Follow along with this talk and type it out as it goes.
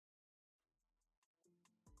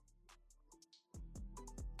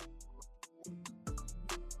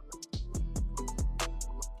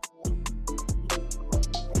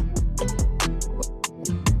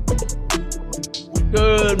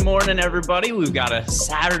Good morning, everybody. We've got a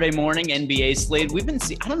Saturday morning NBA slate.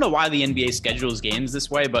 I don't know why the NBA schedules games this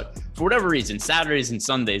way, but for whatever reason, Saturdays and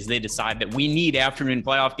Sundays, they decide that we need afternoon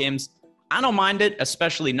playoff games. I don't mind it,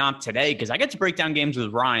 especially not today, because I get to break down games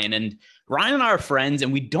with Ryan. And Ryan and I are friends,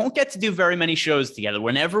 and we don't get to do very many shows together.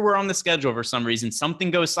 Whenever we're on the schedule, for some reason,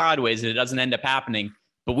 something goes sideways and it doesn't end up happening.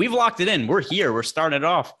 But we've locked it in. We're here. We're starting it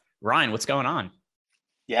off. Ryan, what's going on?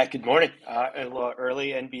 Yeah, good morning. A little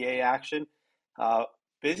early NBA action.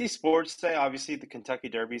 Busy sports day. Obviously, the Kentucky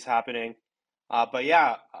Derby's happening. But the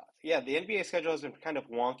NBA schedule has been kind of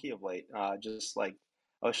wonky of late. Just like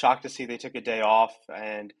I was shocked to see they took a day off,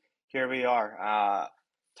 and here we are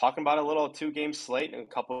talking about a little two-game slate and a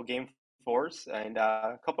couple of game fours, and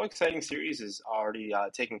a couple of exciting series is already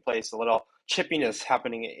taking place. A little chippiness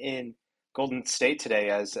happening in Golden State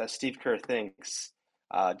today, as Steve Kerr thinks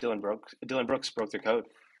Dylan Brooks broke their code.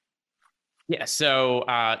 Yeah, so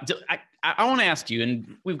I want to ask you,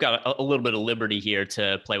 and we've got a little bit of liberty here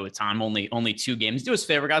to play with time. Only two games. Do us a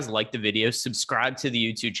favor, guys. Like the video, subscribe to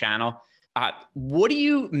the YouTube channel. What do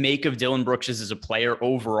you make of Dylan Brooks as a player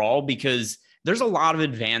overall? Because there's a lot of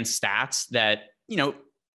advanced stats that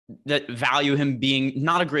value him being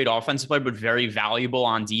not a great offensive player, but very valuable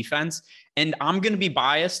on defense. And I'm going to be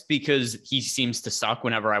biased because he seems to suck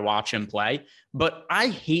whenever I watch him play. But I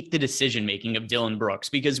hate the decision-making of Dylan Brooks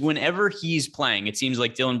because whenever he's playing, it seems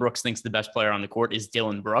like Dylan Brooks thinks the best player on the court is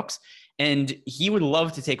Dylan Brooks. And he would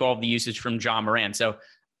love to take all of the usage from Ja Morant. So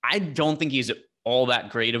I don't think he's all that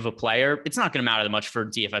great of a player. It's not going to matter that much for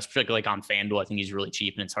DFS, particularly like on FanDuel. I think he's really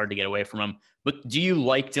cheap and it's hard to get away from him. But do you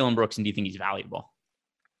like Dylan Brooks and do you think he's valuable?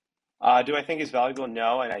 Do I think he's valuable?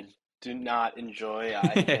 No, and I do not enjoy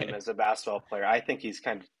him as a basketball player. I think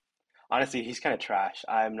honestly, he's kind of trash.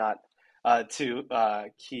 I'm not too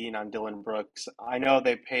keen on Dylan Brooks. I know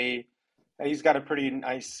he's got a pretty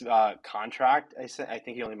nice contract. I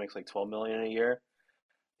think he only makes like 12 million a year.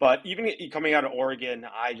 But even coming out of Oregon,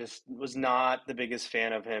 I just was not the biggest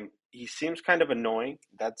fan of him. He seems kind of annoying.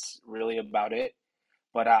 That's really about it.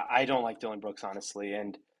 But I don't like Dylan Brooks, honestly.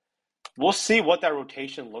 And we'll see what that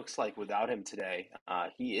rotation looks like without him today.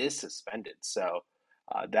 He is suspended, so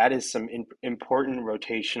that is some important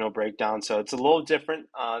rotational breakdown. So it's a little different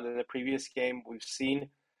than the previous game. We've seen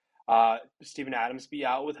Steven Adams be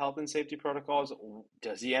out with health and safety protocols.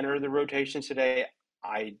 Does he enter the rotation today?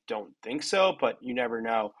 I don't think so, but you never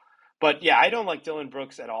know. But yeah, I don't like Dylan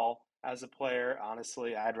Brooks at all as a player.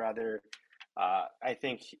 Honestly, I'd rather. I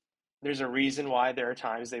think there's a reason why there are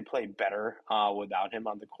times they play better without him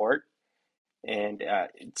on the court and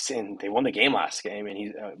they won the game last game, and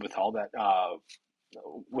he with all that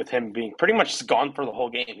with him being pretty much gone for the whole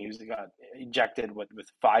game. He got ejected with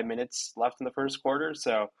 5 minutes left in the first quarter.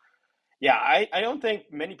 So yeah, I don't think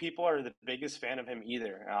many people are the biggest fan of him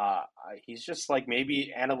either. He's just like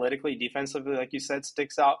maybe analytically, defensively, like you said,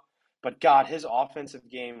 sticks out. But God, his offensive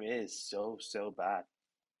game is so bad.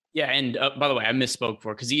 Yeah, and by the way, I misspoke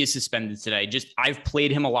before because he is suspended today. I've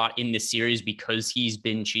played him a lot in this series because he's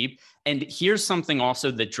been cheap. And here's something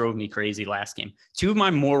also that drove me crazy last game. Two of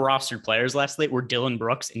my more rostered players last night were Dylan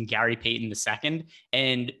Brooks and Gary Payton II.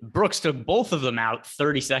 And Brooks took both of them out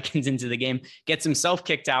 30 seconds into the game, gets himself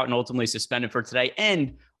kicked out and ultimately suspended for today,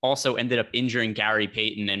 and also ended up injuring Gary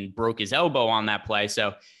Payton and broke his elbow on that play.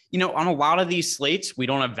 So on a lot of these slates, we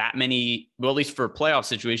don't have that many, well, at least for playoff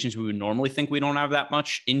situations, we would normally think we don't have that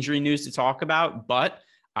much injury news to talk about. But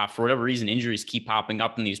for whatever reason, injuries keep popping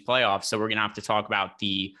up in these playoffs. So we're going to have to talk about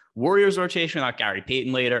the Warriors rotation without Gary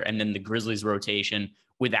Payton later, and then the Grizzlies rotation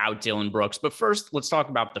without Dylan Brooks. But first, let's talk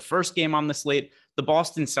about the first game on the slate, the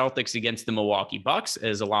Boston Celtics against the Milwaukee Bucks.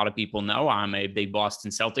 As a lot of people know, I'm a big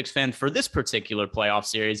Boston Celtics fan. For this particular playoff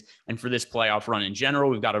series and for this playoff run in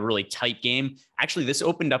general, we've got a really tight game. Actually, this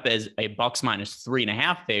opened up as a Bucks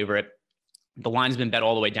 -3.5 favorite. The line's been bet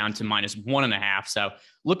all the way down to -1.5. So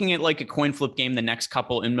looking at like a coin flip game, the next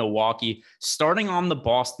couple in Milwaukee, starting on the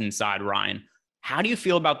Boston side, Ryan, how do you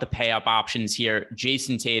feel about the pay up options here?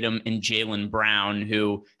 Jason Tatum and Jaylen Brown,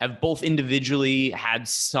 who have both individually had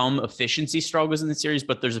some efficiency struggles in the series,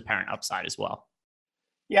 but there's apparent upside as well.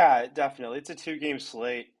 Yeah, definitely. It's a two-game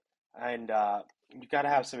slate, and you got to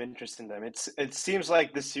have some interest in them. It seems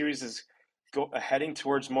like this series is heading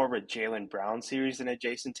towards more of a Jaylen Brown series than a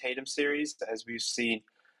Jason Tatum series, as we've seen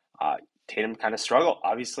Tatum kind of struggle.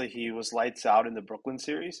 Obviously, he was lights out in the Brooklyn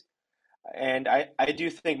series. And I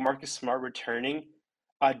do think Marcus Smart returning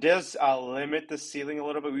does limit the ceiling a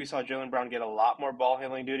little bit. We saw Jaylen Brown get a lot more ball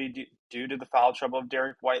handling duty due to the foul trouble of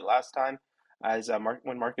Derek White last time, as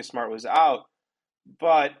when Marcus Smart was out.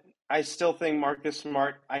 But I still think Marcus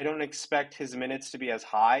Smart, I don't expect his minutes to be as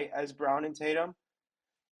high as Brown and Tatum.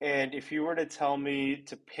 And if you were to tell me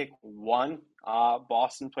to pick one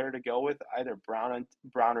Boston player to go with, either Brown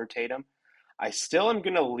or Tatum, I still am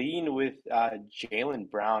going to lean with Jalen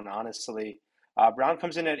Brown, honestly. Brown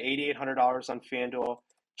comes in at $8,800 on FanDuel,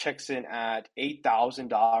 checks in at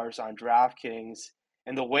 $8,000 on DraftKings.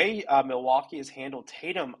 And the way Milwaukee has handled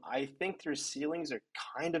Tatum, I think their ceilings are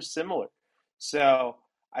kind of similar. So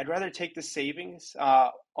I'd rather take the savings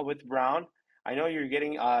with Brown. I know you're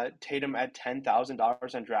getting Tatum at $10,000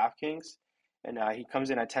 on DraftKings, and he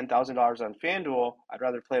comes in at $10,000 on FanDuel. I'd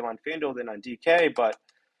rather play him on FanDuel than on DK, but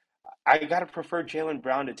I gotta prefer Jalen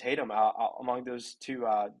Brown to Tatum among those two,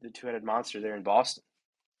 the two-headed monster there in Boston.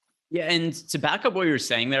 Yeah, and to back up what you were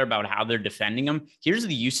saying there about how they're defending him, here's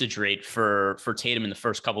the usage rate for Tatum in the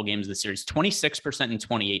first couple games of the series: 26% and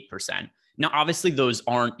 28%. Now, obviously, those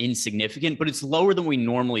aren't insignificant, but it's lower than we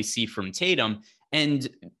normally see from Tatum. And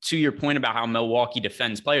to your point about how Milwaukee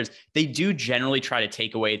defends players, they do generally try to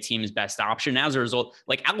take away a team's best option. As a result,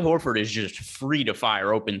 like Al Horford is just free to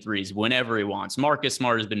fire open threes whenever he wants. Marcus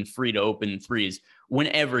Smart has been free to open threes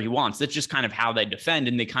whenever he wants. That's just kind of how they defend,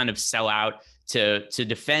 and they kind of sell out to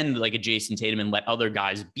defend like a Jason Tatum and let other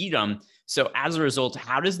guys beat them. So as a result,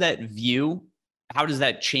 how does that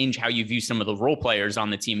change how you view some of the role players on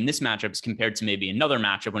the team in this matchup as compared to maybe another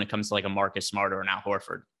matchup when it comes to like a Marcus Smart or an Al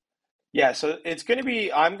Horford? Yeah, so it's going to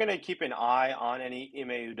be, I'm going to keep an eye on any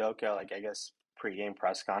Ime Udoka, like I guess pregame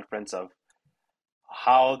press conference of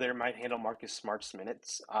how they might handle Marcus Smart's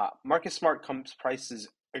minutes. Marcus Smart comes prices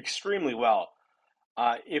extremely well.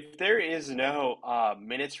 If there is no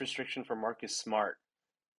minutes restriction for Marcus Smart,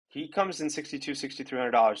 he comes in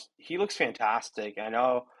 $6,300. He looks fantastic. I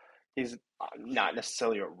know he's not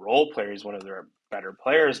necessarily a role player. He's one of their better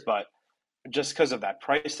players, but just because of that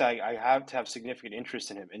price tag, I have to have significant interest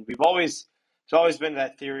in him. And it's always been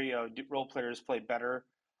that theory of role players play better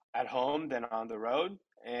at home than on the road.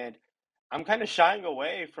 And I'm kind of shying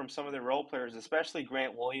away from some of the role players, especially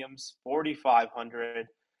Grant Williams, 4,500.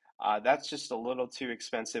 That's just a little too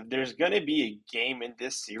expensive. There's going to be a game in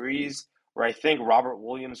this series where I think Robert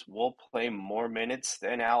Williams will play more minutes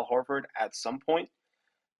than Al Horford at some point.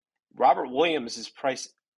 Robert Williams is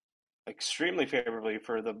priced extremely favorably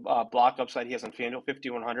for the block upside he has on FanDuel,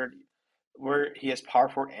 5,100, where he has power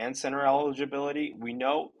forward and center eligibility. We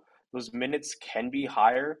know those minutes can be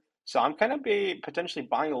higher. So I'm kind of potentially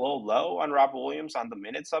buying a little low on Robert Williams on the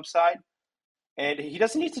minutes upside. And he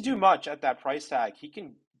doesn't need to do much at that price tag. He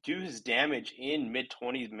can do his damage in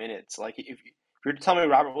mid-20s minutes. Like if you're to tell me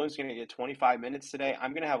Robert Williams is going to get 25 minutes today,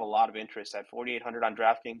 I'm going to have a lot of interest at 4,800 on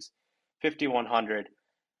DraftKings, 5,100.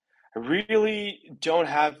 I really don't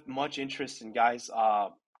have much interest in guys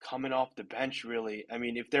coming off the bench, really. I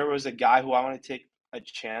mean, if there was a guy who I want to take a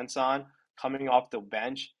chance on coming off the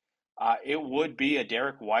bench, it would be a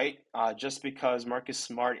Derek White, just because Marcus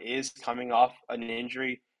Smart is coming off an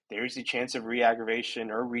injury. There's a chance of re-aggravation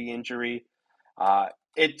or re-injury. I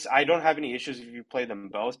don't have any issues if you play them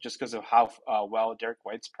both, just because of how well Derek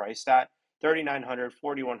White's priced at $3,900,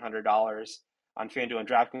 $4,100 on FanDuel and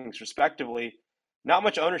DraftKings respectively. Not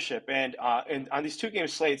much ownership, and on these 2 game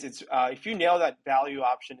slates, it's if you nail that value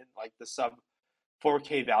option, like the sub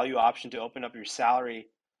 4K value option to open up your salary,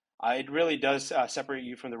 it really does separate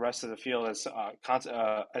you from the rest of the field as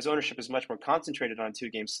ownership is much more concentrated on a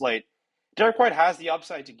 2 game slate. Derek White has the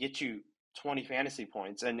upside to get you 20 fantasy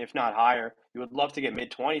points, and if not higher, you would love to get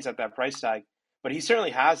mid-20s at that price tag, but he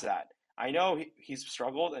certainly has that. I know he's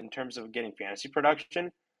struggled in terms of getting fantasy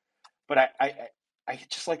production, but I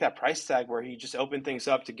just like that price tag where he just opened things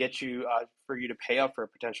up to get you for you to pay up for a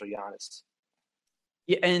potential Giannis.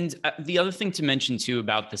 Yeah, and the other thing to mention too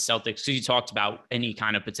about the Celtics, because you talked about any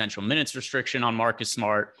kind of potential minutes restriction on Marcus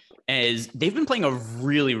Smart, is they've been playing a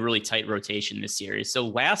really, really tight rotation this series. So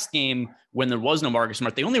last game, when there was no Marcus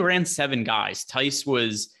Smart, they only ran 7 guys. Tice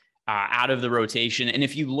was out of the rotation. And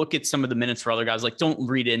if you look at some of the minutes for other guys, like don't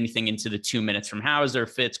read anything into the 2 minutes from Hauser,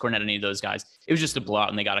 Fitz, Cornette, any of those guys. It was just a blowout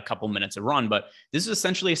and they got a couple minutes of run. But this is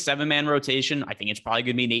essentially a 7-man rotation. I think it's probably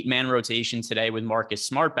going to be an 8-man rotation today with Marcus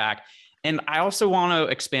Smart back. And I also want to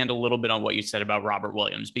expand a little bit on what you said about Robert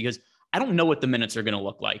Williams, because I don't know what the minutes are going to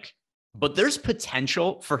look like, but there's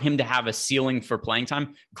potential for him to have a ceiling for playing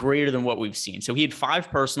time greater than what we've seen. So he had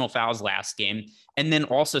 5 personal fouls last game. And then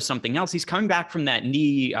also something else, he's coming back from that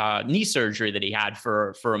knee surgery that he had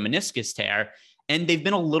for a meniscus tear. And they've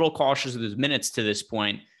been a little cautious with his minutes to this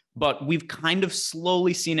point, but we've kind of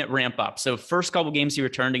slowly seen it ramp up. So first couple games he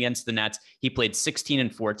returned against the Nets, he played 16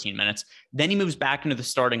 and 14 minutes. Then he moves back into the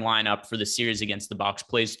starting lineup for the series against the Bucks,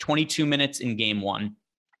 plays 22 minutes in game 1,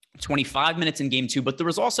 25 minutes in game 2, but there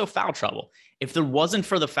was also foul trouble. If there wasn't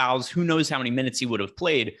for the fouls, who knows how many minutes he would have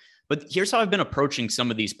played. But here's how I've been approaching some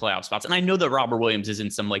of these playoff spots. And I know that Robert Williams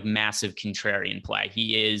isn't some like massive contrarian play.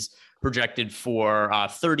 He is projected for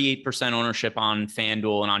 38% ownership on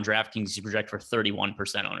FanDuel, and on DraftKings, he's projected for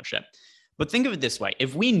 31% ownership. But think of it this way.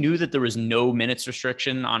 If we knew that there was no minutes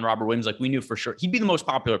restriction on Robert Williams, like we knew for sure, he'd be the most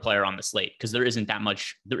popular player on the slate because there isn't that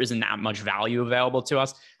much value available to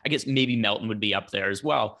us. I guess maybe Melton would be up there as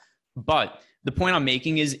well. But the point I'm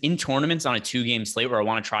making is in tournaments on a 2-game slate where I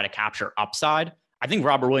want to try to capture upside, I think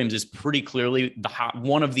Robert Williams is pretty clearly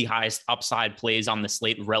one of the highest upside plays on the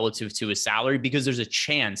slate relative to his salary, because there's a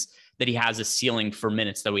chance that he has a ceiling for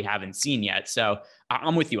minutes that we haven't seen yet. So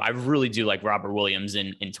I'm with you. I really do like Robert Williams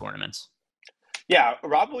in tournaments. Yeah,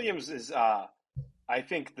 Rob Williams is. I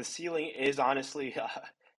think the ceiling is honestly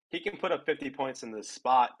he can put up 50 points in the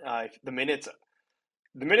spot. The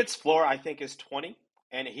minutes floor I think is 20,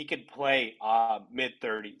 and he could play mid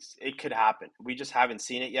 30s. It could happen. We just haven't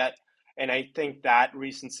seen it yet, and I think that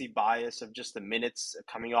recency bias of just the minutes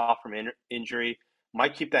coming off from injury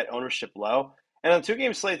might keep that ownership low. And on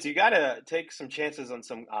 2-game slates, you got to take some chances on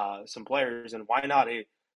some players, and why not a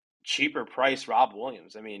cheaper price Rob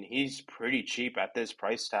Williams? I mean, he's pretty cheap at this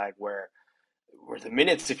price tag where the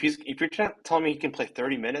minutes, if you're telling me he can play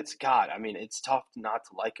 30 minutes, God, I mean, it's tough not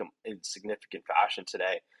to like him in significant fashion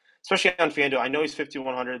today, especially on FanDuel. I know he's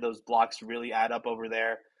 5,100. Those blocks really add up over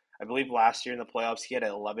there. I believe last year in the playoffs, he had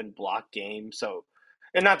an 11 block game. So,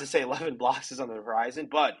 and not to say 11 blocks is on the horizon,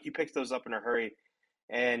 but he picked those up in a hurry.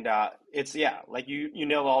 And it's, yeah, like you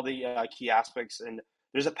know all the key aspects, and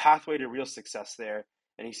there's a pathway to real success there.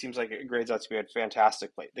 And he seems like it grades out to be a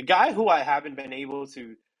fantastic play. The guy who I haven't been able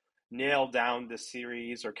to nail down this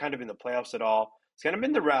series or kind of in the playoffs at all, it's kind of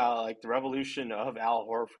been the revolution of Al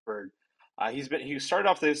Horford. He started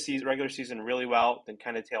off this regular season really well, then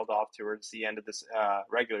kind of tailed off towards the end of this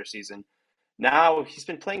regular season. Now he's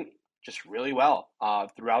been playing just really well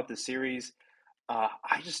throughout the series.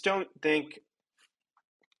 I just don't think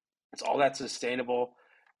it's all that sustainable.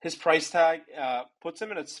 His price tag puts him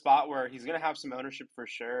in a spot where he's going to have some ownership for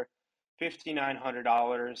sure.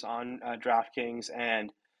 $5,900 on DraftKings and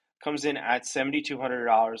comes in at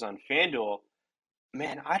 $7,200 on FanDuel.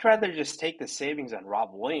 Man, I'd rather just take the savings on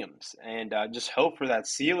Rob Williams and just hope for that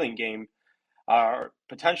ceiling game or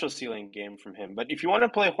potential ceiling game from him. But if you want to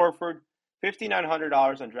play Horford,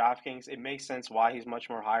 $5,900 on DraftKings, it makes sense why he's much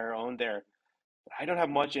more higher owned there. I don't have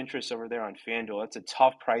much interest over there on FanDuel. It's a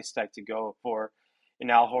tough price tag to go for in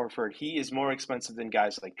Al Horford. He is more expensive than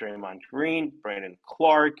guys like Draymond Green, Brandon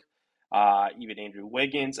Clark, even Andrew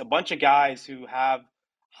Wiggins, a bunch of guys who have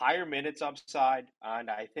higher minutes upside, and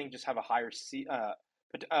I think just have a higher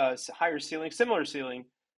ceiling, similar ceiling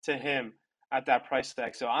to him at that price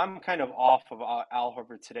tag. So I'm kind of off of Al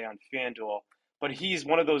Horford today on FanDuel, but he's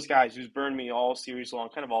one of those guys who's burned me all series long,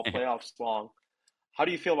 kind of all playoffs long. How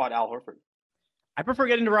do you feel about Al Horford? I prefer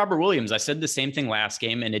getting to Robert Williams. I said the same thing last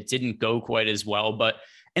game and it didn't go quite as well,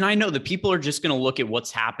 and I know that people are just going to look at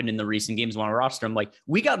what's happened in the recent games on our roster. I'm like,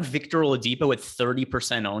 we got Victor Oladipo at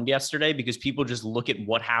 30% owned yesterday because people just look at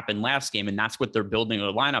what happened last game and that's what they're building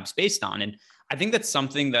their lineups based on. And I think that's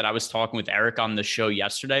something that I was talking with Eric on the show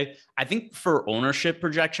yesterday. I think for ownership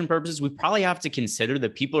projection purposes, we probably have to consider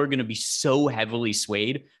that people are going to be so heavily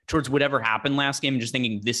swayed towards whatever happened last game and just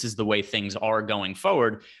thinking this is the way things are going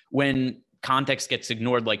forward when context gets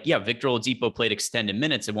ignored. Like, yeah, Victor Oladipo played extended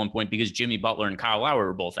minutes at one point because Jimmy Butler and Kyle Lowry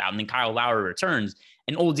were both out, and then Kyle Lowry returns,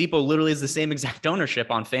 and Oladipo literally has the same exact ownership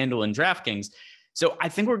on FanDuel and DraftKings. So I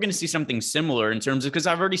think we're going to see something similar in terms of, because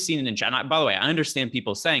I've already seen it in chat. By the way, I understand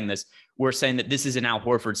people saying this. We're saying that this is an Al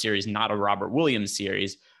Horford series, not a Robert Williams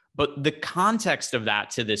series. But the context of that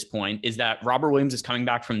to this point is that Robert Williams is coming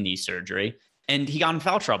back from knee surgery, and he got in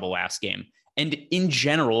foul trouble last game. And in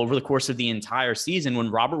general, over the course of the entire season,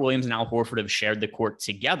 when Robert Williams and Al Horford have shared the court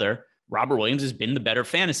together, Robert Williams has been the better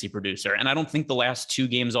fantasy producer. And I don't think the last 2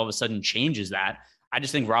 games all of a sudden changes that. I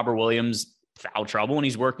just think Robert Williams foul trouble and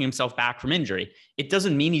he's working himself back from injury. It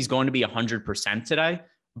doesn't mean he's going to be 100% today,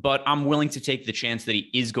 but I'm willing to take the chance that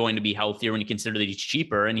he is going to be healthier when you consider that he's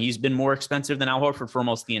cheaper. And he's been more expensive than Al Horford for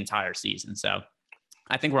almost the entire season. So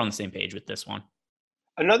I think we're on the same page with this one.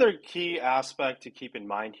 Another key aspect to keep in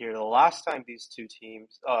mind here, the last time these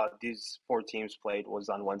 4 teams played was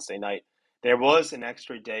on Wednesday night. There was an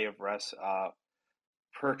extra day of rest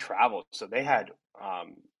per travel. So they had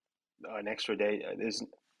an extra day. There's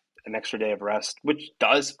an extra day of rest, which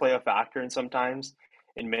does play a factor in sometimes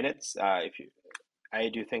in minutes. I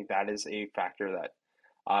do think that is a factor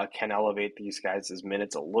that can elevate these guys'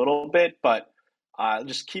 minutes a little bit, but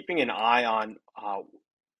just keeping an eye on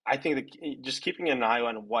I think just keeping an eye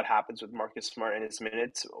on what happens with Marcus Smart and his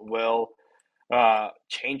minutes will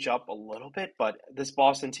change up a little bit, but this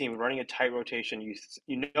Boston team running a tight rotation,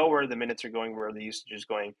 you know where the minutes are going, where the usage is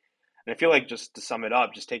going, and I feel like just to sum it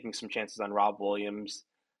up, just taking some chances on Rob Williams,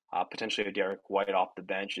 potentially a Derek White off the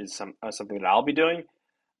bench is something that I'll be doing.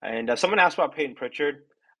 And someone asked about Peyton Pritchard.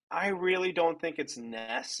 I really don't think it's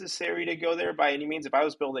necessary to go there by any means. If I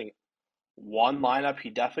was building one lineup, he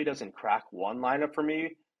definitely doesn't crack one lineup for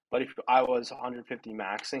me. But if I was 150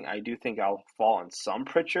 maxing, I do think I'll fall on some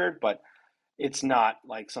Pritchard, but it's not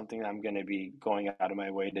like something I'm going to be going out of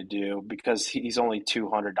my way to do because he's only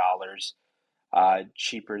 $200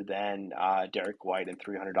 cheaper than Derek White and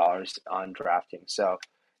 $300 on DraftKings. So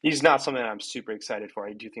he's not something that I'm super excited for.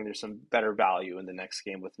 I do think there's some better value in the next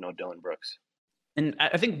game with no Dylan Brooks. And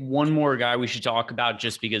I think one more guy we should talk about,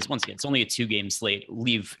 just because, once again, it's only a 2-game slate,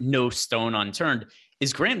 leave no stone unturned,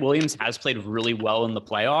 is Grant Williams has played really well in the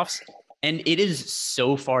playoffs. And it is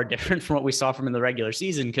so far different from what we saw from in the regular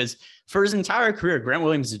season, because for his entire career, Grant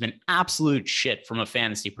Williams has been absolute shit from a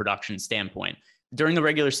fantasy production standpoint. During the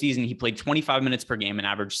regular season, he played 25 minutes per game and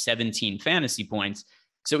averaged 17 fantasy points.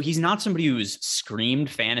 So he's not somebody who's screamed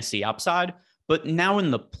fantasy upside. But now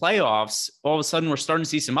in the playoffs, all of a sudden, we're starting to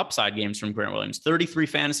see some upside games from Grant Williams. 33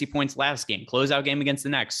 fantasy points last game. Closeout game against the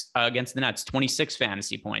Nets, 26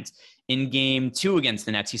 fantasy points. In game 2 against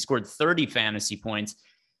the Nets, he scored 30 fantasy points.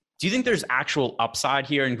 Do you think there's actual upside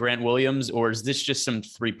here in Grant Williams, or is this just some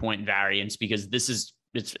 3-point variance? Because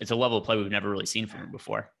it's a level of play we've never really seen from him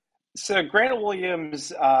before. So Grant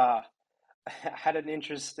Williams had an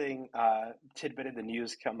interesting tidbit of the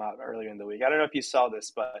news come out earlier in the week. I don't know if you saw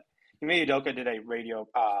this, but Ime Udoka did a radio,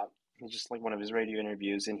 just like one of his radio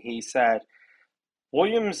interviews, and he said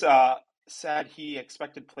Williams said he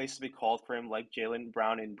expected plays to be called for him like Jaylen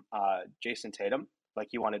Brown and Jason Tatum, like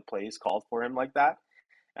he wanted plays called for him like that.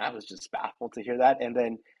 And I was just baffled to hear that. And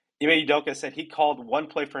then Ime Udoka said he called one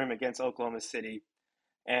play for him against Oklahoma City,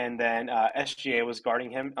 and then SGA was guarding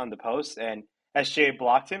him on the post, and SGA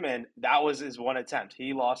blocked him, and that was his one attempt.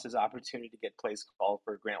 He lost his opportunity to get plays called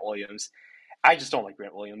for Grant Williams. I just don't like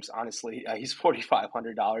Grant Williams, honestly. He's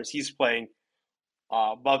 $4,500. He's playing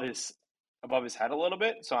above his head a little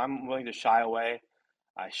bit, so I'm willing to shy away.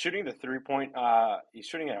 Shooting the 3-point, he's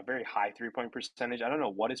shooting at a very high 3-point percentage. I don't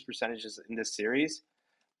know what his percentage is in this series,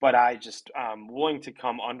 but I'm willing to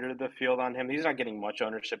come under the field on him. He's not getting much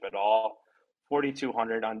ownership at all.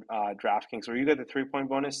 4,200 on DraftKings. Where you get the 3-point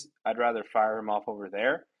bonus, I'd rather fire him off over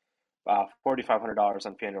there. $4,500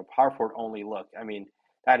 on FanDuel Power Forward only. Look, I mean,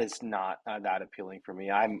 that is not that appealing for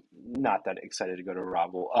me. I'm not that excited to go to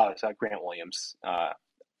Grant Williams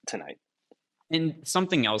tonight. And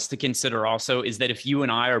something else to consider also is that if you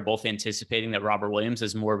and I are both anticipating that Robert Williams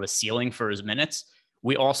has more of a ceiling for his minutes,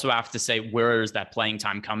 we also have to say, where is that playing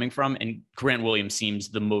time coming from? And Grant Williams seems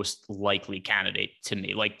the most likely candidate to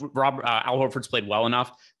me. Like Al Horford's played well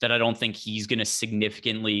enough that I don't think he's going to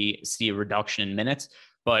significantly see a reduction in minutes.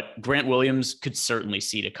 But Grant Williams could certainly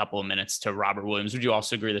cede a couple of minutes to Robert Williams. Would you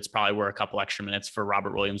also agree that's probably where a couple extra minutes for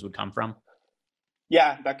Robert Williams would come from?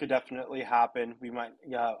 Yeah, that could definitely happen.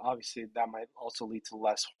 Obviously that might also lead to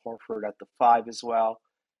less Horford at the 5 as well.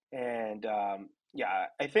 And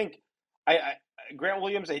I think Grant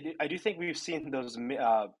Williams, I do think we've seen those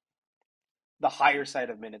the higher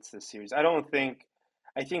side of minutes this series. I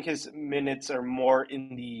think his minutes are more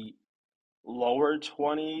in the lower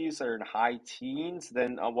 20s or in high teens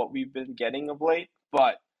than what we've been getting of late,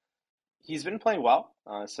 but he's been playing well.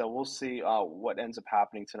 So we'll see what ends up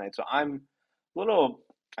happening tonight. So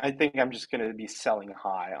I think I'm just going to be selling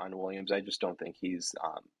high on Williams. I just don't think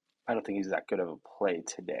I don't think he's that good of a play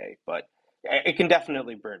today, but it can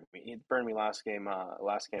definitely burn me. It burned me last game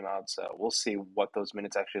out. So we'll see what those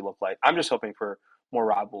minutes actually look like. I'm just hoping for more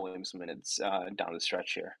Rob Williams minutes down the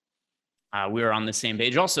stretch here. We are on the same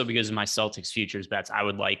page also because of my Celtics futures bets. I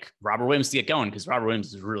would like Robert Williams to get going because Robert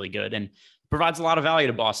Williams is really good and provides a lot of value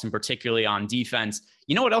to Boston, particularly on defense.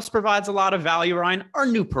 You know what else provides a lot of value, Ryan? Our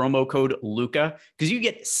new promo code Luka, because you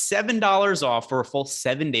get $7 off for a full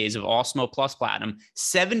 7 days of Osmo Plus Platinum,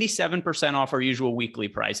 77% off our usual weekly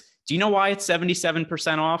price. Do you know why it's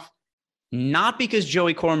 77% off? Not because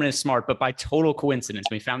Joey Corman is smart, but by total coincidence.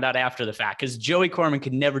 We found out after the fact because Joey Corman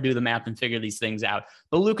could never do the math and figure these things out.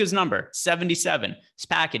 But Luka's number, 77. His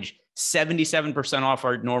package, 77% off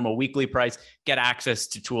our normal weekly price. Get access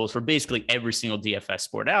to tools for basically every single DFS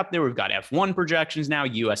sport out there. We've got F1 projections now,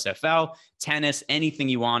 USFL, tennis, anything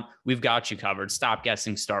you want. We've got you covered. Stop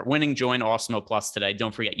guessing, start winning. Join Osmo Plus today.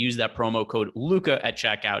 Don't forget, use that promo code Luka at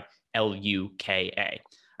checkout, LUKA.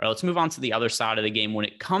 All right, let's move on to the other side of the game. When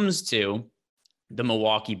it comes to the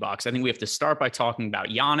Milwaukee Bucks, I think we have to start by talking about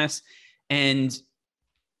Giannis. And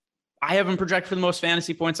I have him projected for the most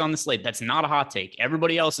fantasy points on the slate. That's not a hot take.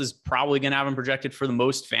 Everybody else is probably going to have him projected for the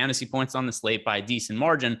most fantasy points on the slate by a decent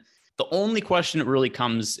margin. The only question that really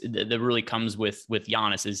comes with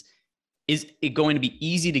Giannis is it going to be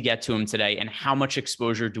easy to get to him today? And how much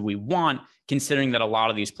exposure do we want, considering that a lot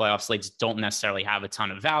of these playoff slates don't necessarily have a ton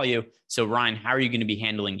of value? So, Ryan, how are you going to be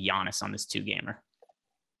handling Giannis on this two-gamer?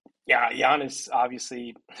 Yeah, Giannis,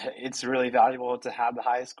 obviously, it's really valuable to have the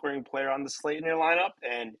highest scoring player on the slate in your lineup.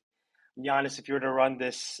 And Giannis, if you were to run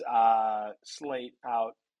this slate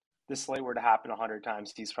out, this slate were to happen 100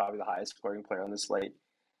 times, he's probably the highest scoring player on the slate.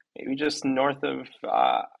 Maybe just north of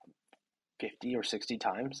 50 or 60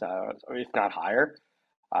 times, or if not higher.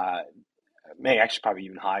 Uh, May actually probably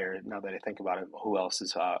even higher now that I think about it. Who else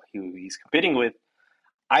is who he's competing with?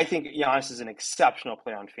 I think Giannis is an exceptional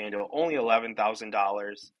play on FanDuel. Only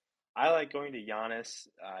 $11,000. I like going to Giannis.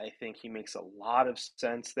 I think he makes a lot of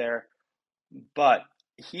sense there, but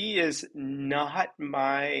he is not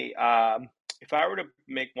my. If I were to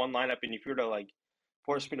make one lineup, and if you were to like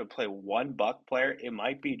force me to play one buck player, it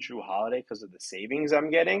might be Drew Holiday because of the savings I'm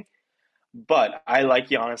getting. But I like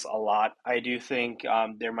Giannis a lot. I do think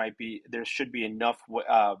there should be enough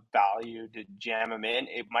value to jam him in.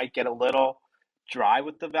 It might get a little dry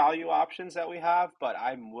with the value options that we have, but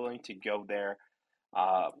I'm willing to go there.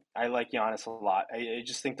 I like Giannis a lot. I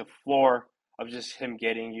just think the floor of just him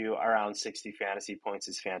getting you around 60 fantasy points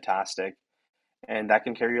is fantastic, and that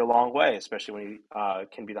can carry you a long way, especially when he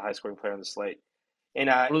can be the high scoring player on the slate. And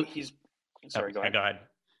he's Oh, sorry, go yeah, ahead. go ahead.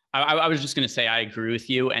 I was just going to say I agree with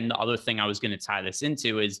you. And the other thing I was going to tie this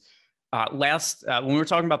into is when we were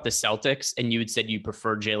talking about the Celtics and you had said you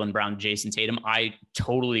prefer Jaylen Brown to Jason Tatum, I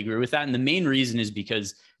totally agree with that. And the main reason is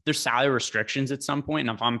because there's salary restrictions at some point.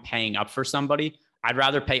 And if I'm paying up for somebody, I'd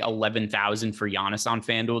rather pay 11,000 for Giannis on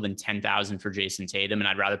FanDuel than 10,000 for Jason Tatum. And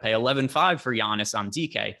I'd rather pay 11,500 for Giannis on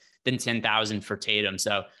DK than 10,000 for Tatum.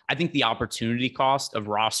 So I think the opportunity cost of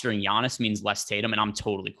rostering Giannis means less Tatum. And I'm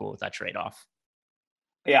totally cool with that trade-off.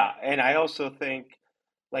 Yeah, and I also think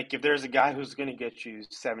like if there's a guy who's going to get you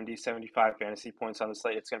 70, 75 fantasy points on the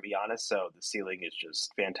slate, it's going to be honest. So the ceiling is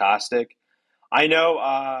just fantastic. I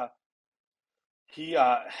know he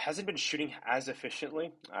hasn't been shooting as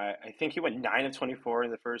efficiently. I think he went 9 of 24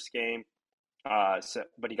 in the first game,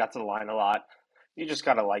 but he got to the line a lot. You just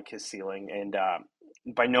got to like his ceiling. And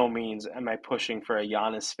by no means am I pushing for a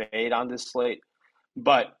Giannis fade on this slate.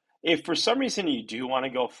 But if for some reason you do want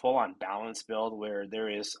to go full on balance build where there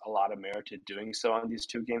is a lot of merit to doing so on these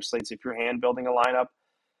two game slates, if you're hand building a lineup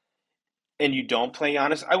and you don't play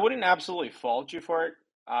Giannis, I wouldn't absolutely fault you for it.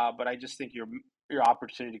 But I just think your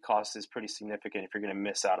opportunity cost is pretty significant if you're going to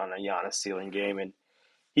miss out on a Giannis ceiling game. And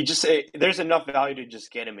there's enough value to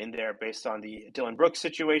just get him in there based on the Dylan Brooks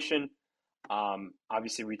situation.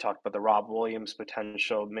 Obviously, we talked about the Rob Williams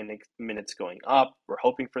potential minutes going up. We're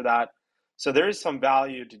hoping for that. So there is some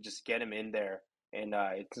value to just get him in there. And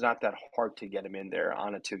it's not that hard to get him in there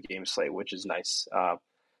on a two-game slate, which is nice.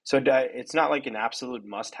 It's not like an absolute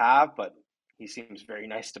must-have, but he seems very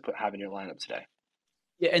nice to have in your lineup today.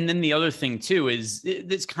 Yeah, and then the other thing too is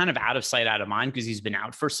it's kind of out of sight, out of mind because he's been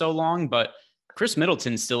out for so long. But Chris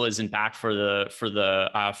Middleton still isn't back for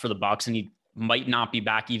the Bucks, and he might not be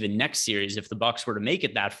back even next series if the Bucks were to make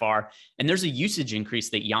it that far. And there's a usage increase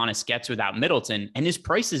that Giannis gets without Middleton, and his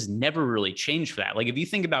price has never really changed for that. Like if you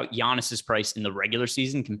think about Giannis's price in the regular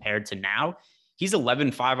season compared to now, he's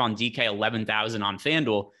 11,500 on DK, 11,000 on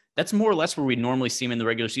FanDuel. That's more or less where we normally see him in the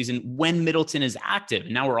regular season when Middleton is active.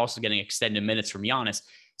 And now we're also getting extended minutes from Giannis.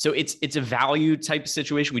 So it's a value type of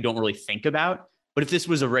situation we don't really think about. But if this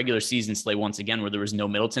was a regular season slate once again where there was no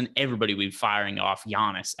Middleton, everybody would be firing off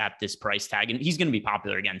Giannis at this price tag, and he's going to be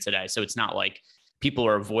popular again today. So it's not like people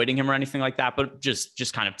are avoiding him or anything like that, but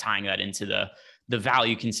just kind of tying that into the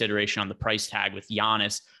value consideration on the price tag with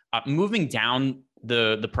Giannis. Moving down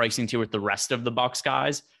the pricing tier with the rest of the Bucks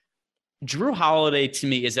guys, Drew Holiday to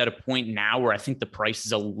me is at a point now where I think the price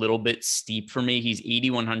is a little bit steep for me. He's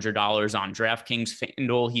 $8,100 on DraftKings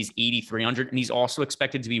FanDuel. He's $8,300, and he's also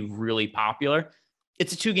expected to be really popular.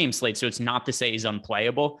 It's a two-game slate, so it's not to say he's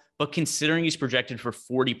unplayable, but considering he's projected for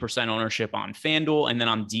 40% ownership on FanDuel, and then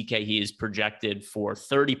on DK he is projected for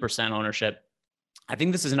 30% ownership, I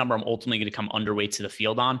think this is a number I'm ultimately going to come underweight to the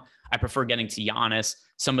field on. I prefer getting to Giannis,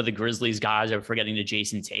 some of the Grizzlies guys. I prefer getting to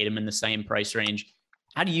Jason Tatum in the same price range.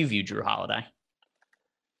 How do you view Drew Holiday?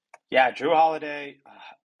 Yeah, Drew Holiday,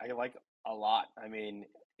 I like a lot. I mean,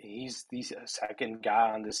 he's the second guy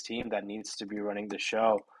on this team that needs to be running the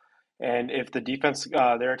show. And if the defense,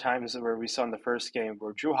 there are times where we saw in the first game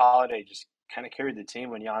where Drew Holiday just kind of carried the team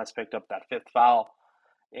when Giannis picked up that fifth foul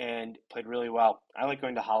and played really well. I like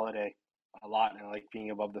going to Holiday. a lot, and I like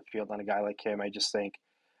being above the field on a guy like him. I just think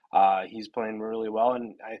he's playing really well,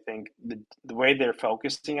 and I think the way they're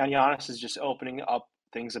focusing on Giannis is just opening up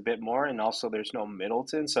things a bit more, and also there's no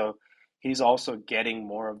Middleton, so he's also getting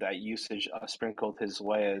more of that usage sprinkled his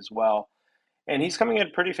way as well, and he's coming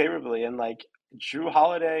in pretty favorably. And like Drew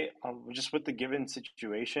Holiday, just with the given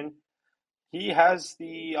situation, he has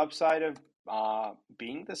the upside of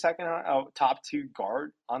being the second top two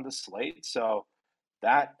guard on the slate. So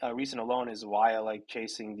that reason alone is why I like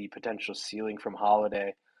chasing the potential ceiling from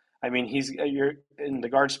Holiday. I mean, you're in the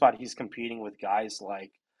guard spot. He's competing with guys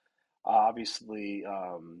like obviously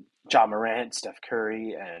John Morant, Steph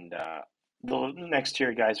Curry, and the next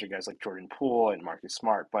tier guys are guys like Jordan Poole and Marcus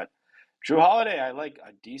Smart. But Drew Holiday, I like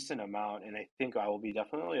a decent amount, and I think I will be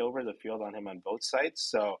definitely over the field on him on both sides.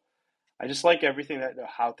 So I just like everything that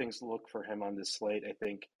how things look for him on this slate. I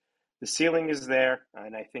think the ceiling is there,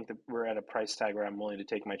 and I think that we're at a price tag where I'm willing to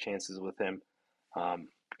take my chances with him, um,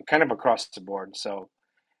 kind of across the board. So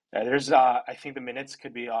I think the minutes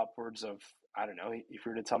could be upwards of, I don't know, if you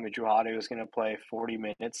were to tell me Drew Holiday was going to play 40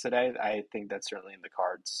 minutes today, I think that's certainly in the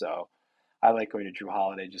cards. So I like going to Drew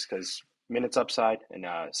Holiday just because minutes upside and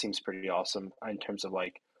seems pretty awesome in terms of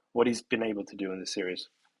like what he's been able to do in the series.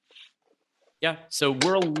 Yeah, so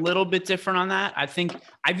we're a little bit different on that. I think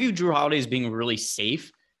I view Drew Holiday as being really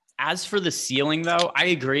safe. As for the ceiling, though, I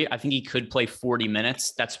agree. I think he could play 40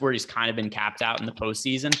 minutes. That's where he's kind of been capped out in the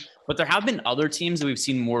postseason. But there have been other teams that we've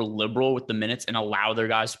seen more liberal with the minutes and allow their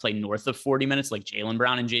guys to play north of 40 minutes, like Jaylen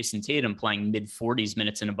Brown and Jason Tatum playing mid 40s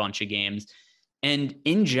minutes in a bunch of games. And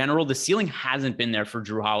in general, the ceiling hasn't been there for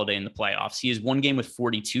Drew Holiday in the playoffs. He has one game with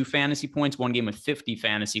 42 fantasy points, one game with 50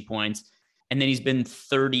 fantasy points, and then he's been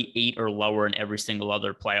 38 or lower in every single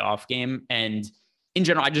other playoff game. And in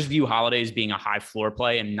general, I just view Holiday as being a high floor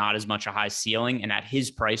play and not as much a high ceiling. And at his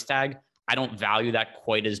price tag, I don't value that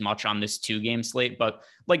quite as much on this 2-game slate. But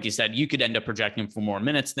like you said, you could end up projecting him for more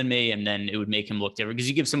minutes than me, and then it would make him look different because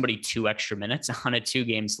you give somebody 2 extra minutes on a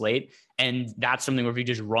 2-game slate. And that's something where if you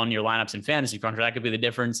just run your lineups in fantasy cruncher, that could be the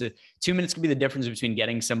difference. 2 minutes could be the difference between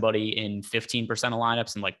getting somebody in 15% of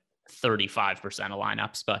lineups and like 35% of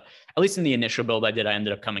lineups. But at least in the initial build I did, I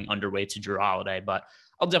ended up coming underweight to Drew Holiday. But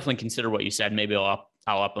I'll definitely consider what you said. Maybe I'll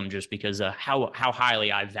up them just because how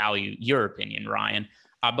highly I value your opinion, Ryan.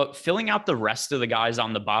 But filling out the rest of the guys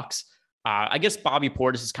on the Bucks, I guess Bobby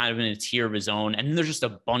Portis is kind of in a tier of his own, and then there's just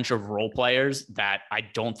a bunch of role players that I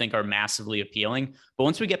don't think are massively appealing. But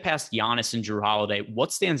once we get past Giannis and Drew Holiday,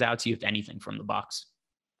 what stands out to you, if anything, from the Bucks?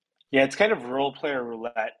 Yeah, it's kind of role player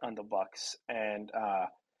roulette on the Bucks, and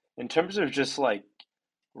in terms of just like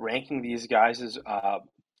ranking these guys as out,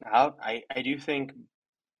 I do think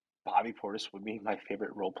Bobby Portis would be my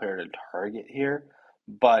favorite role player to target here,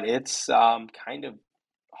 but it's kind of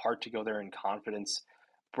hard to go there in confidence.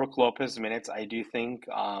 Brook Lopez minutes, I do think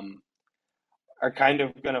are kind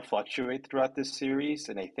of going to fluctuate throughout this series,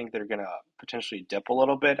 and I think they're going to potentially dip a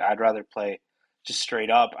little bit. I'd rather play just straight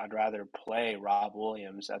up. I'd rather play Rob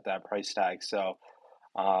Williams at that price tag. So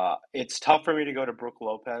it's tough for me to go to Brook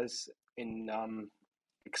Lopez in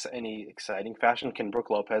any exciting fashion. Can Brook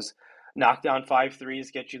Lopez knock down 5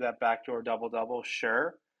 threes, get you that backdoor double double?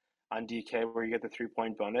 Sure. On DK, where you get the 3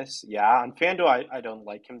 point bonus, yeah. On FanDuel, I don't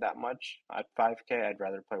like him that much at 5K. I'd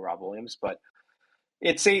rather play Rob Williams, but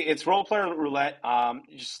it's role player roulette.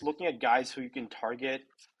 Just looking at guys who you can target.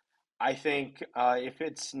 I think if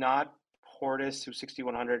it's not Portis, who's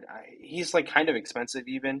 6,100, he's like kind of expensive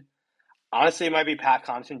even. Honestly, it might be Pat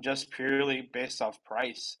Connaughton just purely based off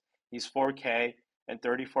price. He's 4K and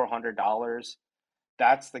 $3,400.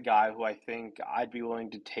 That's the guy who I think I'd be willing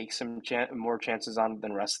to take some more chances on than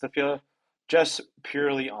the rest of the field, just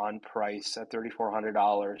purely on price at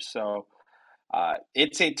 $3,400. So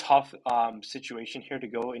it's a tough situation here to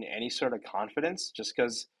go in any sort of confidence, just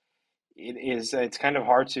because it's kind of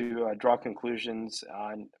hard to draw conclusions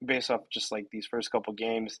on based off just like these first couple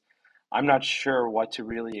games. I'm not sure what to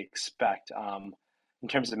really expect in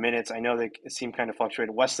terms of minutes. I know they seem kind of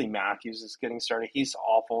fluctuated. Wesley Matthews is getting started. He's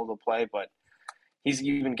awful to play, but he's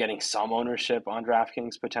even getting some ownership on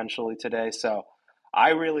DraftKings potentially today. So I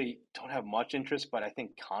really don't have much interest, but I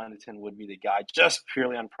think Connaughton would be the guy just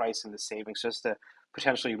purely on price and the savings, just to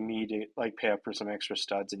potentially me to like pay up for some extra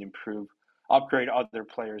studs and upgrade other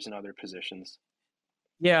players in other positions.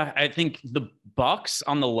 Yeah, I think the Bucks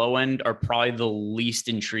on the low end are probably the least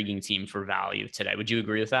intriguing team for value today. Would you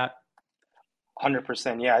agree with that?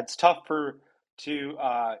 100%. Yeah, it's tough to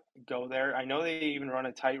go there. I know they even run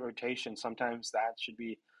a tight rotation. Sometimes that should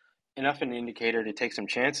be enough an indicator to take some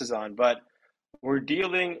chances on, but we're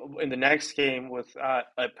dealing in the next game with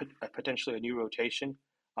potentially a new rotation.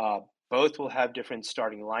 Uh, Both will have different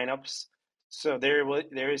starting lineups. So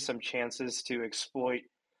there is some chances to exploit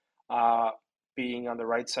uh, being on the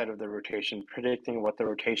right side of the rotation, predicting what the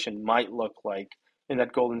rotation might look like in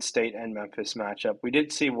that Golden State and Memphis matchup. We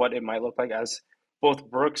did see what it might look like as both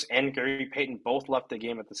Brooks and Gary Payton both left the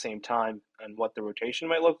game at the same time and what the rotation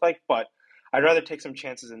might look like. But I'd rather take some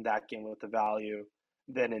chances in that game with the value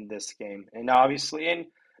than in this game. And obviously, and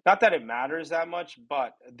not that it matters that much,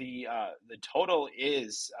 but the total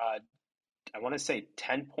is I want to say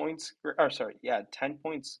 10 points, or sorry, yeah, 10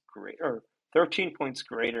 points greater, or 13 points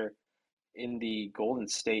greater in the Golden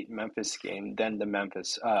State Memphis game than the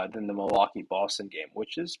Milwaukee Boston game,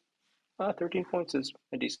 which is 13 points is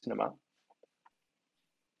a decent amount.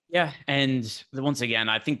 Yeah. And once again,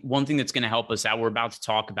 I think one thing that's going to help us out, we're about to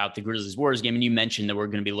talk about the Grizzlies Warriors game. And you mentioned that we're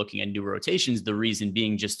going to be looking at new rotations. The reason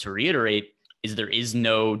being, just to reiterate, is there is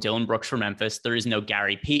no Dylan Brooks for Memphis. There is no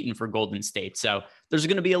Gary Payton for Golden State. So there's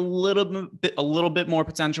going to be a little bit more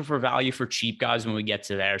potential for value for cheap guys when we get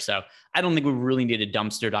to there. So I don't think we really need to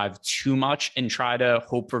dumpster dive too much and try to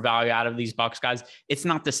hope for value out of these Bucks guys. It's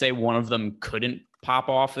not to say one of them couldn't pop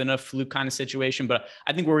off in a fluke kind of situation, but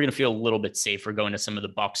I think we're going to feel a little bit safer going to some of the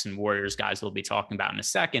Bucks and Warriors guys we'll be talking about in a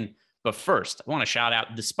second. But first, I want to shout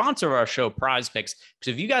out the sponsor of our show, Prize Picks,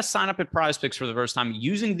 because if you guys sign up at Prize Picks for the first time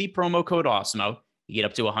using the promo code Awesemo, you get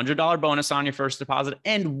up to a $100 bonus on your first deposit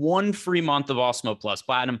and 1 free month of Awesemo Plus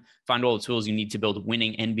Platinum. Find all the tools you need to build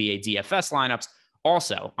winning NBA DFS lineups.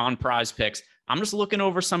 Also, on Prize Picks, I'm just looking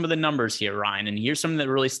over some of the numbers here, Ryan, and here's something that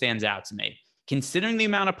really stands out to me. Considering the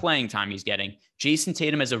amount of playing time he's getting, Jason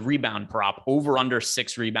Tatum as a rebound prop, over under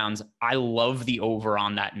 6 rebounds. I love the over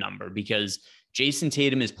on that number because Jason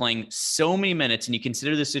Tatum is playing so many minutes, and you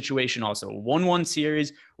consider the situation also a 1-1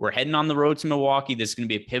 series. We're heading on the road to Milwaukee. This is going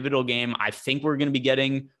to be a pivotal game. I think we're going to be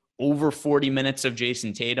getting over 40 minutes of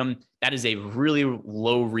Jason Tatum. That is a really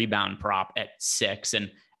low rebound prop at 6. And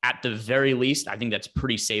at the very least, I think that's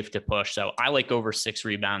pretty safe to push. So I like over 6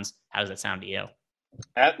 rebounds. How does that sound to you?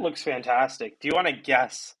 That looks fantastic. Do you want to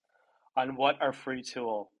guess on what our free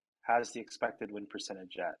tool has the expected win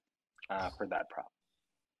percentage at for that prop?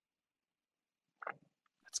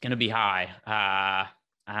 It's going to be high. I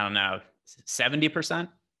don't know, 70%?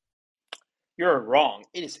 You're wrong.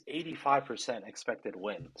 It is 85% expected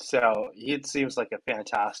win. So it seems like a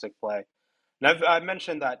fantastic play. And I've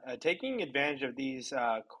mentioned that taking advantage of these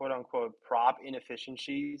quote unquote prop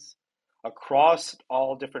inefficiencies across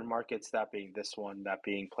all different markets, that being this one, that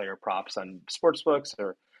being player props on sportsbooks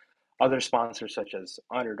or other sponsors such as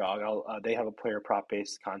Underdog, they have a player prop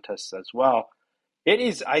based contest as well. It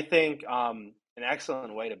is, I think, an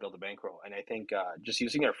excellent way to build a bankroll. And I think just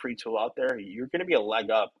using a free tool out there, you're going to be a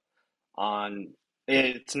leg up on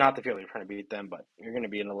it's not the field you're trying to beat them, but you're going to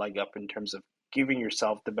be in a leg up in terms of giving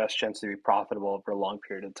yourself the best chance to be profitable over a long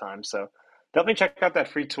period of time. So definitely check out that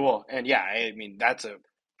free tool. And yeah, I mean, that's a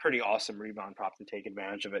pretty awesome rebound prop to take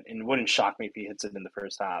advantage of it. And it wouldn't shock me if he hits it in the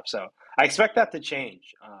first half. So I expect that to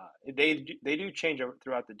change. They do change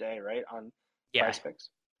throughout the day, right? On Yeah. price picks.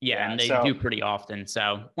 Yeah, Yeah. and they So do pretty often.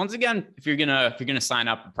 So once again, if you're gonna sign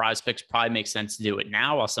up for Prize Picks, probably makes sense to do it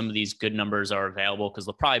now while some of these good numbers are available because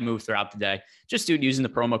they'll probably move throughout the day. Just do it using the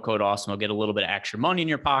promo code Awesemo. Get a little bit of extra money in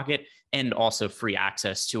your pocket and also free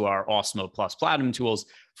access to our Awesemo Plus Platinum tools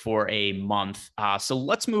for a month. So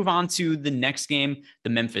let's move on to the next game: the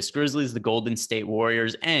Memphis Grizzlies, the Golden State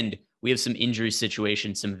Warriors, and we have some injury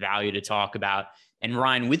situations, some value to talk about. And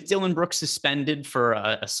Ryan, with Dylan Brooks suspended for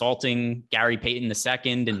assaulting Gary Payton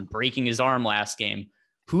II and breaking his arm last game,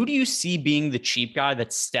 who do you see being the cheap guy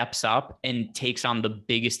that steps up and takes on the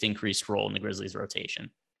biggest increased role in the Grizzlies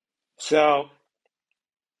rotation? so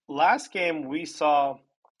last game we saw,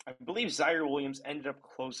 I believe Zaire Williams ended up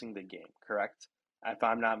closing the game, correct? If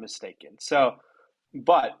I'm not mistaken. So,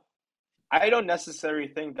 but I don't necessarily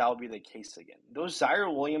think that'll be the case again. Those Zaire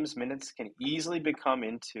Williams minutes can easily become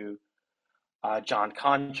into John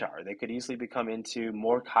Conchar. They could easily become into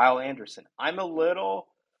more Kyle Anderson. I'm a little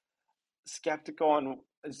skeptical on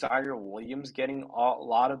Zaire Williams getting a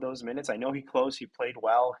lot of those minutes. I know he closed, he played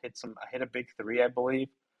well, hit a big three, I believe.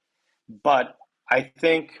 But I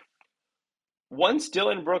think once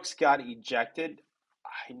Dylan Brooks got ejected,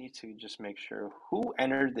 I need to just make sure who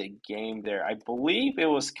entered the game there. I believe it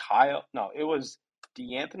was Kyle. No, it was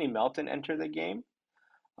DeAnthony Melton entered the game.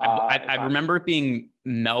 I If I'm remember it being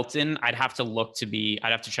Melton. I'd have to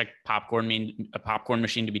check a popcorn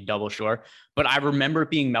machine to be double sure. But I remember it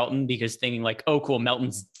being Melton because thinking like, oh, cool,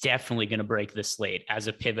 Melton's definitely going to break the slate as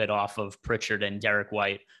a pivot off of Pritchard and Derek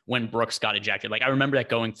White when Brooks got ejected. Like I remember that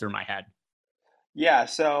going through my head. Yeah,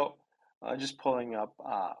 so just pulling up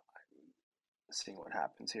seeing what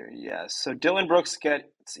happens here. Yes. So Dylan Brooks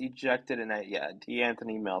gets ejected, and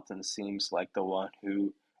D'Anthony Melton seems like the one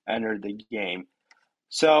who entered the game.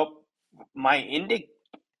 So my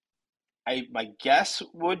my guess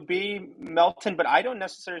would be Melton, but I don't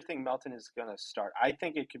necessarily think Melton is going to start. I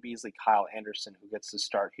think it could be easily Kyle Anderson who gets to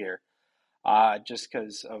start here, just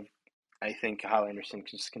because of I think Kyle Anderson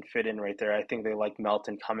just can fit in right there. I think they like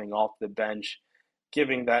Melton coming off the bench,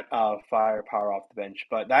 giving that firepower off the bench.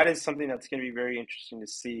 But that is something that's going to be very interesting to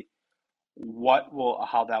see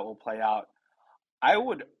how that will play out. I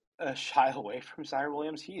would shy away from Zaire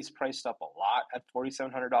Williams. He's priced up a lot at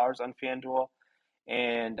 $4,700 on FanDuel,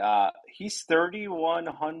 and he's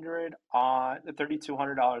 3,100 on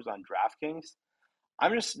 $3,200 on DraftKings.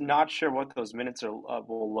 I'm just not sure what those minutes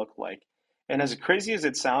will look like. And as crazy as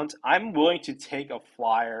it sounds, I'm willing to take a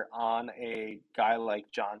flyer on a guy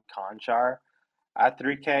like John Conchar at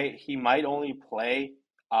 3K. He might only play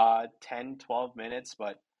 10, 12 minutes,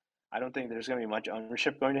 but I don't think there's going to be much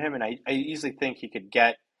ownership going to him. And I easily think he could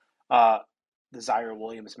get uh, the Zaire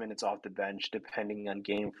Williams minutes off the bench depending on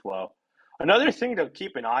game flow. Another thing to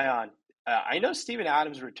keep an eye on, I know Steven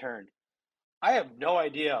Adams returned. I have no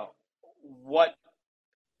idea what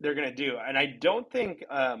they're going to do. And I don't think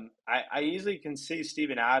I easily can see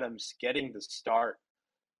Steven Adams getting the start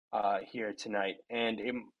here tonight. And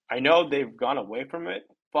I know they've gone away from it,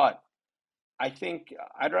 but I think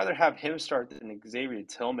I'd rather have him start than Xavier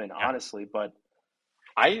Tillman, Yeah. honestly. But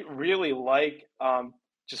I really like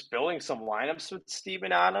just building some lineups with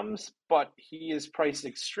Steven Adams, but he is priced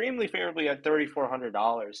extremely favorably at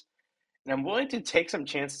 $3,400. And I'm willing to take some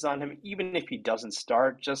chances on him, even if he doesn't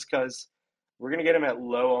start, just because we're going to get him at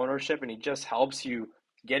low ownership, and he just helps you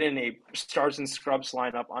get in a stars and scrubs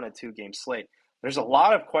lineup on a 2-game slate. There's a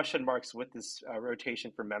lot of question marks with this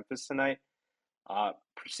rotation for Memphis tonight.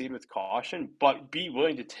 Proceed with caution, but be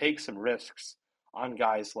willing to take some risks on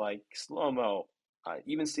guys like Slow-Mo,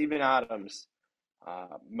 even Steven Adams.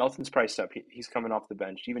 Melton's priced up. He's coming off the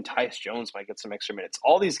bench. Even Tyus Jones might get some extra minutes.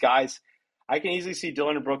 All these guys, I can easily see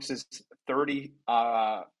Dylan Brooks' 30,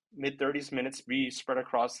 mid-30s minutes be spread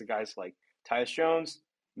across the guys like Tyus Jones,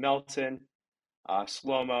 Melton,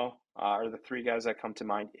 Slow-Mo are the three guys that come to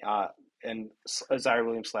mind, and Zaire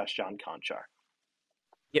Williams / John Conchar.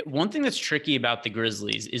 Yeah, one thing that's tricky about the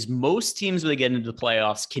Grizzlies is most teams when they get into the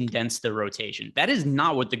playoffs condense their rotation. That is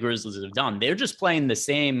not what the Grizzlies have done. They're just playing the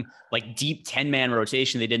same like deep 10-man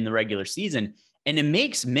rotation they did in the regular season. And it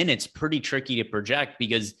makes minutes pretty tricky to project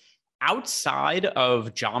because outside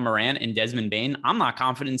of John Morant and Desmond Bane, I'm not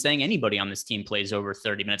confident in saying anybody on this team plays over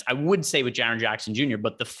 30 minutes. I would say with Jaren Jackson Jr.,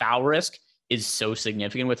 but the foul risk is so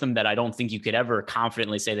significant with him that I don't think you could ever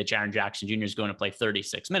confidently say that Jaren Jackson Jr. is going to play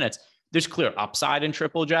 36 minutes. There's clear upside in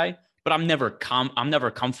Triple J, but I'm never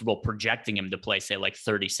comfortable projecting him to play, say, like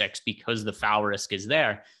 36 because the foul risk is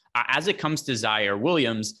there. As it comes to Zaire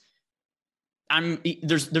Williams,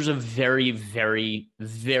 there's a very, very,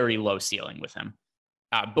 very low ceiling with him.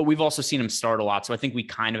 But we've also seen him start a lot. So I think we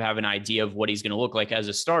kind of have an idea of what he's going to look like as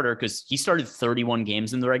a starter because he started 31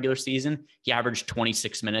 games in the regular season. He averaged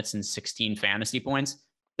 26 minutes and 16 fantasy points.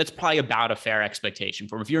 That's probably about a fair expectation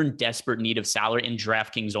for him. If you're in desperate need of salary in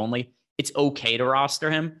DraftKings only, it's okay to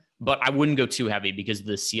roster him, but I wouldn't go too heavy because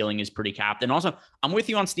the ceiling is pretty capped. And also, I'm with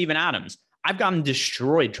you on Steven Adams. I've gotten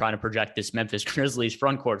destroyed trying to project this Memphis Grizzlies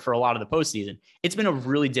front court for a lot of the postseason. It's been a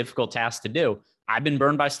really difficult task to do. I've been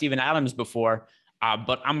burned by Steven Adams before,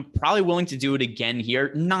 but I'm probably willing to do it again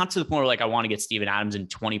here. Not to the point where like I want to get Steven Adams in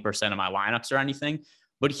 20% of my lineups or anything,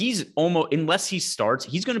 but he's almost, unless he starts,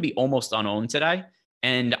 he's going to be almost unowned today.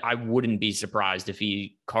 And I wouldn't be surprised if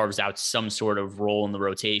he carves out some sort of role in the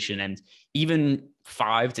rotation. And even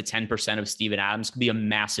 5 to 10% of Steven Adams could be a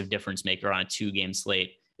massive difference maker on a 2-game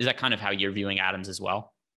slate. Is that kind of how you're viewing Adams as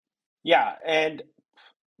well? Yeah, and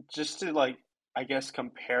just to I guess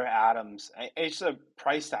compare Adams, it's a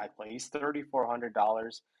price tag play. He's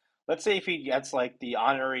 $3,400. Let's say if he gets like the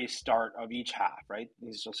honorary start of each half, right? He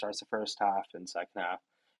just starts the first half and second half.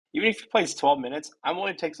 Even if he plays 12 minutes, I'm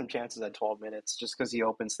willing to take some chances at 12 minutes just because he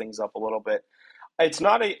opens things up a little bit. I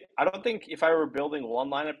don't think if I were building one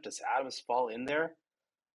lineup, does Adams fall in there?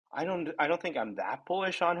 I don't think I'm that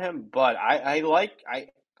bullish on him, but I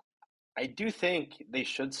do think they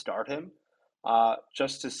should start him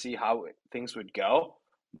just to see how things would go.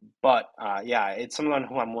 But yeah, it's someone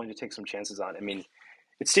who I'm willing to take some chances on. I mean,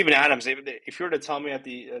 it's Steven Adams. If you were to tell me at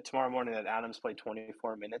the tomorrow morning that Adams played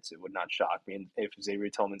 24 minutes, it would not shock me. And if Xavier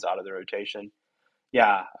Tillman's out of the rotation,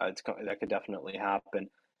 yeah, that could definitely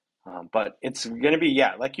happen. But it's going to be,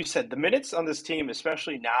 yeah, like you said, the minutes on this team,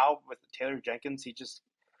 especially now with Taylor Jenkins, he just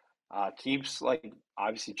keeps like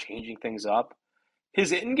obviously changing things up.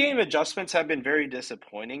 His in-game adjustments have been very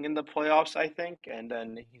disappointing in the playoffs, I think. And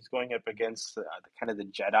then he's going up against kind of the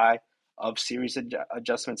Jedi of series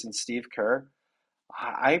adjustments in Steve Kerr.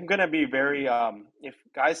 I'm gonna be very if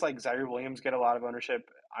guys like Zaire Williams get a lot of ownership,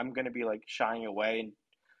 I'm gonna be like shying away and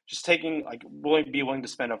just taking like willing to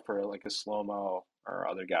spend up for like a slow mo or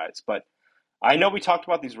other guys. But I know we talked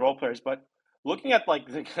about these role players, but looking at like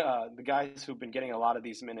the guys who've been getting a lot of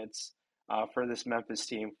these minutes for this Memphis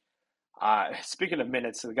team. Speaking of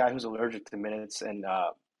minutes, the guy who's allergic to minutes and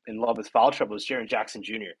in love with foul trouble is Jaren Jackson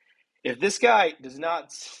Jr. If this guy does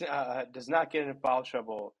not get in foul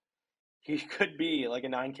trouble, he could be like a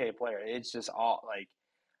 9K player. It's just all like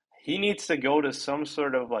he needs to go to some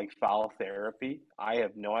sort of like foul therapy. I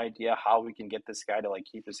have no idea how we can get this guy to like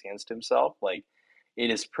keep his hands to himself. Like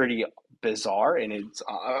it is pretty bizarre, and it's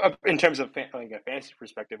in terms of like a fantasy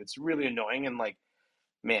perspective, it's really annoying and like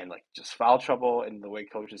man, like just foul trouble and the way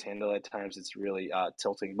coaches handle it at times, it's really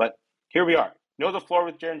tilting. But here we are. Know the floor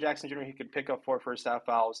with Jaren Jackson Jr. He could pick up 4 first half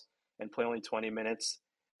fouls and play only 20 minutes,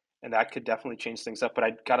 and that could definitely change things up. But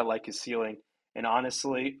I gotta like his ceiling. And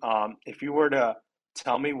honestly, if you were to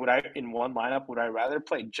tell me would I in one lineup would I rather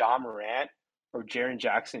play John Morant or Jaren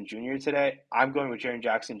Jackson Jr. today, I'm going with Jaren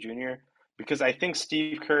Jackson Jr. because I think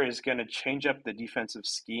Steve Kerr is going to change up the defensive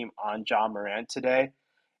scheme on John Morant today.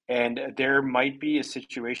 And there might be a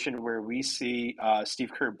situation where we see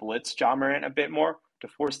Steve Kerr blitz John Morant a bit more to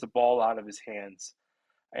force the ball out of his hands.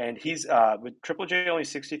 And he's with Triple J only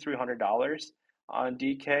 $6,300 on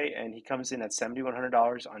DK, and he comes in at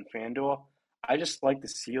 $7,100 on FanDuel. I just like the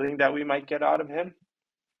ceiling that we might get out of him.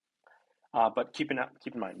 But keep in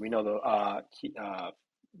mind, we know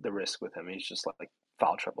the risk with him. He's just like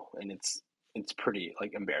foul trouble, and it's pretty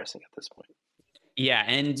like embarrassing at this point. Yeah,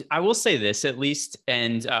 and I will say this at least.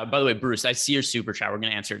 And by the way, Bruce, I see your super chat. We're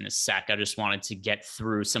going to answer it in a sec. I just wanted to get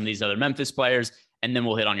through some of these other Memphis players, and then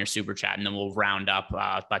we'll hit on your super chat, and then we'll round up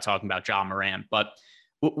by talking about John Morant. But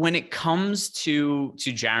when it comes to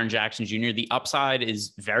Jaren Jackson Jr., the upside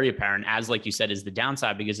is very apparent, as like you said, is the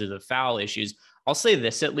downside because of the foul issues. I'll say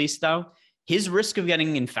this at least, though. His risk of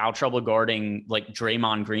getting in foul trouble guarding like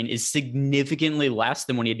Draymond Green is significantly less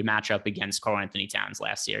than when he had to match up against Karl Anthony Towns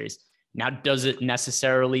last series. Now, does it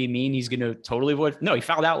necessarily mean he's going to totally avoid? No, he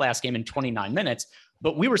fouled out last game in 29 minutes,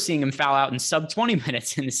 but we were seeing him foul out in sub 20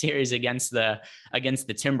 minutes in the series against the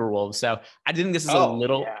Timberwolves. So I think this is a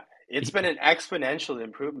little. Yeah. It's been an exponential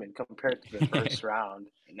improvement compared to the first round,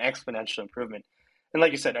 an exponential improvement. And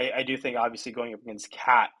like you said, I do think obviously going up against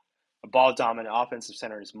Cat, a ball dominant offensive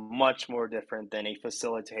center is much more different than a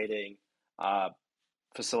facilitating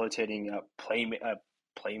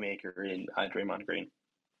playmaker in Draymond Green.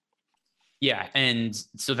 Yeah. And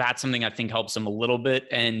so that's something I think helps him a little bit.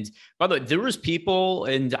 And by the way, there was people,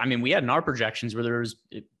 and I mean, we had in our projections where there was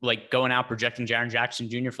like going out projecting Jaren Jackson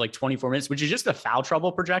Jr. for like 24 minutes, which is just a foul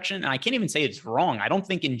trouble projection. And I can't even say it's wrong. I don't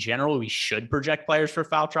think in general we should project players for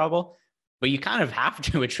foul trouble, but you kind of have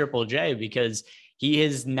to with Triple J because he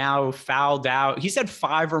has now fouled out. He's had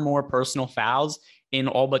 5 or more personal fouls in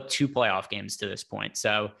all but 2 playoff games to this point.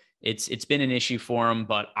 So it's been an issue for him,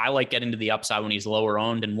 but I like getting to the upside when he's lower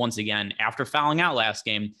owned. And once again, after fouling out last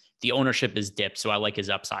game, the ownership is dipped. So I like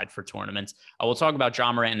his upside for tournaments. I will talk about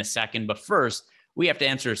John Morant in a second, but first we have to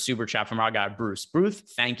answer a super chat from our guy, Bruce. Bruce,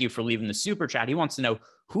 thank you for leaving the super chat. He wants to know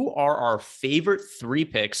who are our favorite 3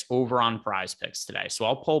 picks over on Prize Picks today. So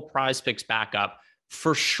I'll pull Prize Picks back up.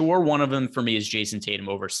 For sure, one of them for me is Jason Tatum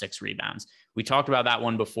over 6 rebounds. We talked about that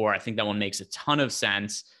one before. I think that one makes a ton of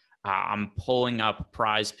sense. I'm pulling up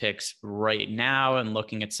Prize Picks right now and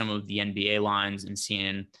looking at some of the NBA lines and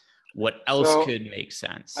seeing what else could make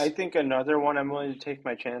sense. I think another one I'm willing to take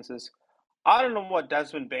my chances. I don't know what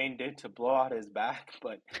Desmond Bane did to blow out his back,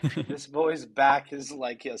 but this boy's back is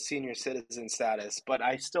like a senior citizen status. But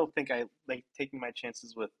I still think I like taking my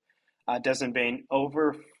chances with Desmond Bane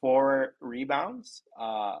over 4 rebounds.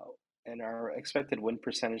 And our expected win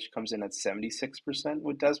percentage comes in at 76%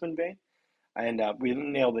 with Desmond Bane. And we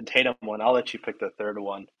nailed the Tatum one. I'll let you pick the third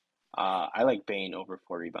one. I like Bane over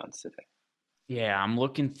 4 rebounds today. Yeah, I'm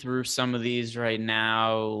looking through some of these right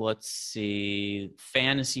now. Let's see.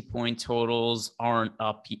 Fantasy point totals aren't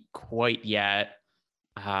up quite yet.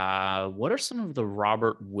 What are some of the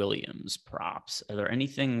Robert Williams props? Are there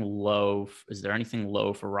anything low? Is there anything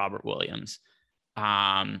low for Robert Williams?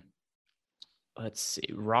 Let's see.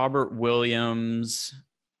 Robert Williams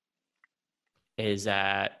is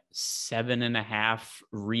at 7.5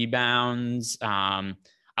 rebounds.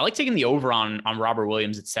 I like taking the over on Robert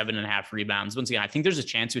Williams at 7.5 rebounds. Once again, I think there's a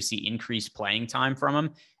chance we see increased playing time from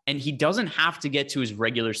him, and he doesn't have to get to his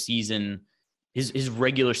regular season, his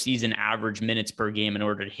regular season average minutes per game in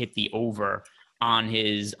order to hit the over. on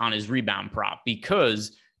his rebound prop,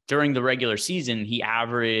 because during the regular season, he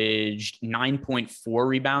averaged 9.4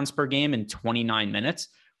 rebounds per game in 29 minutes.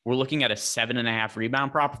 We're looking at a 7.5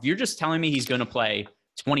 rebound prop. If you're just telling me he's going to play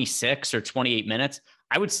 26 or 28 minutes,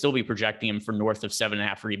 I would still be projecting him for north of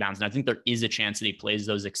 7.5 rebounds. And I think there is a chance that he plays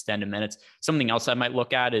those extended minutes. Something else I might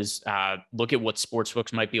look at is look at what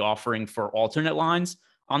sportsbooks might be offering for alternate lines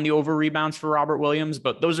on the over rebounds for Robert Williams.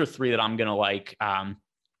 But those are three that I'm going to like.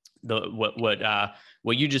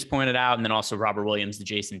 What you just pointed out, and then also Robert Williams, the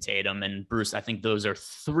Jason Tatum, and Bruce. I think those are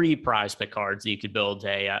three prize pick cards that you could build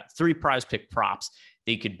three prize pick props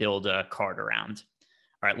that you could build a card around.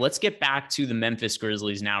 All right, let's get back to the Memphis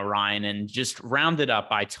Grizzlies now, Ryan, and just round it up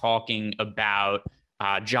by talking about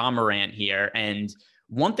Ja Morant here. And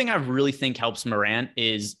one thing I really think helps Morant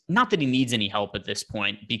is not that he needs any help at this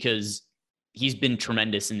point, because he's been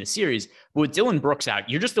tremendous in the series. But with Dylan Brooks out,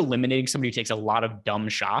 you're just eliminating somebody who takes a lot of dumb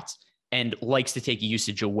shots and likes to take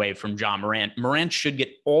usage away from Ja Morant. Morant should get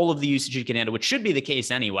all of the usage he can handle, which should be the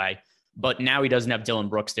case anyway. But now he doesn't have Dylan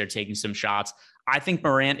Brooks there taking some shots. I think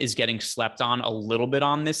Morant is getting slept on a little bit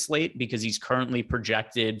on this slate because he's currently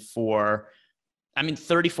projected for,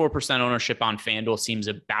 34% ownership on FanDuel seems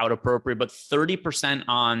about appropriate, but 30%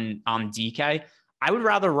 on DK. I would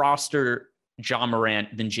rather roster Ja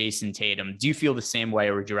Morant than Jason Tatum. Do you feel the same way,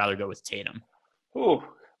 or would you rather go with Tatum? Ooh,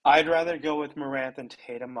 I'd rather go with Morant than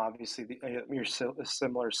Tatum. Obviously, your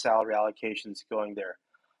similar salary allocations going there.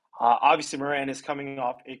 Obviously, Morant is coming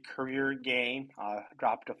off a career game,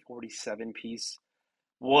 dropped a 47 piece,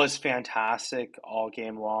 was fantastic all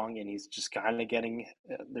game long, and he's just kind of getting,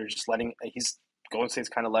 they're just letting, he's, Golden State's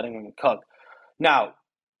kind of letting him cook. Now,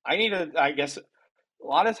 I guess, a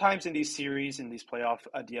lot of times in these series, in these playoff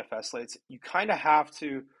DFS slates, you kind of have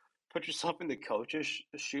to put yourself in the coach's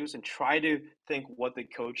shoes and try to think what the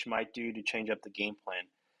coach might do to change up the game plan.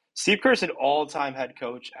 Steve Kerr's an all-time head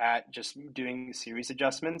coach at just doing series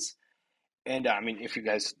adjustments. And if you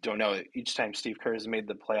guys don't know, each time Steve Kerr has made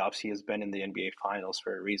the playoffs, he has been in the NBA Finals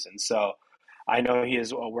for a reason. So I know he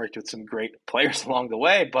has worked with some great players along the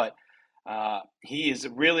way, but he is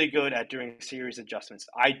really good at doing series adjustments.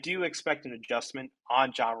 I do expect an adjustment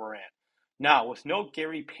on Ja Morant. Now, with no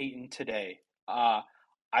Gary Payton today,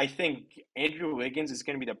 I think Andrew Wiggins is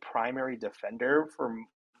going to be the primary defender for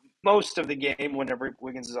most of the game whenever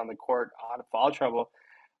Wiggins is on the court out of foul trouble.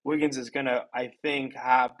 Wiggins is going to, I think,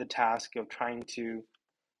 have the task of trying to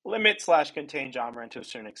limit / contain Ja Morant to a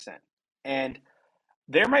certain extent. And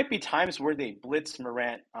there might be times where they blitz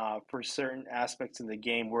Morant for certain aspects of the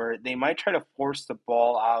game where they might try to force the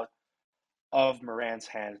ball out of Morant's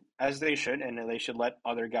hand, as they should, and they should let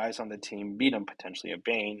other guys on the team beat him, potentially a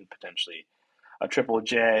Bane, potentially a Triple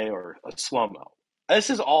J, or a Slow-Mo.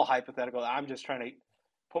 This is all hypothetical. I'm just trying to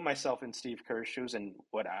put myself in Steve Kerr's shoes, and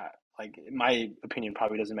my opinion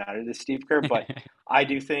probably doesn't matter to Steve Kerr, but I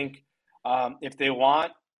do think if they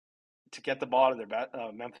want to get the ball to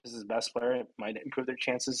their Memphis's best player, it might improve their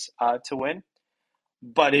chances to win.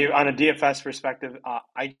 But on a DFS perspective,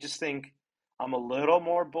 I just think I'm a little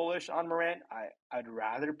more bullish on Morant. I'd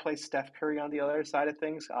rather play Steph Curry on the other side of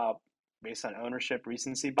things, based on ownership,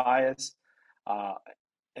 recency bias,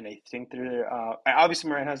 and I think obviously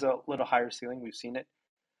Morant has a little higher ceiling. We've seen it.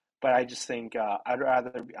 But I just think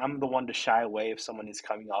I'm the one to shy away if someone is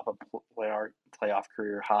coming off a playoff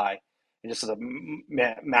career high and just as a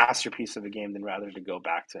masterpiece of a game than rather to go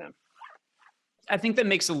back to him. I think that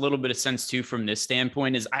makes a little bit of sense too from this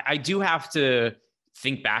standpoint. Is I do have to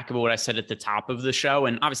think back about what I said at the top of the show.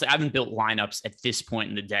 And obviously I haven't built lineups at this point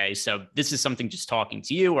in the day. So this is something just talking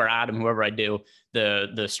to you or Adam, whoever I do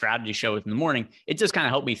the strategy show with in the morning. It just kind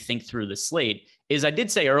of helped me think through the slate. Is I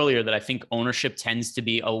did say earlier that I think ownership tends to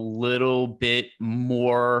be a little bit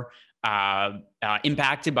more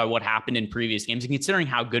impacted by what happened in previous games. And considering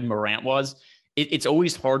how good Morant was, it's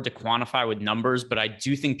always hard to quantify with numbers, but I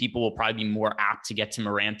do think people will probably be more apt to get to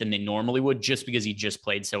Morant than they normally would just because he just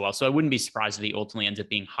played so well. So I wouldn't be surprised if he ultimately ends up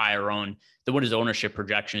being higher owned than what his ownership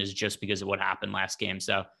projection is just because of what happened last game.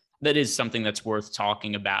 So that is something that's worth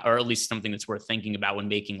talking about, or at least something that's worth thinking about when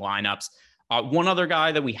making lineups. One other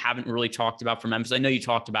guy that we haven't really talked about for Memphis, I know you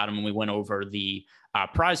talked about him when we went over the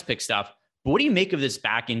prize pick stuff, but what do you make of this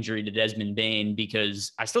back injury to Desmond Bane?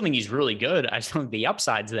 Because I still think he's really good. I still think the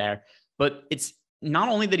upside's there. But it's not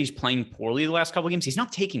only that he's playing poorly the last couple of games, he's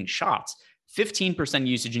not taking shots. 15%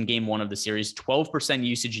 usage in game one of the series, 12%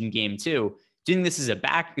 usage in game two. Do you think this is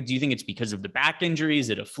do you think it's because of the back injury? Is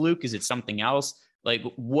it a fluke? Is it something else? Like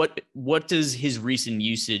what does his recent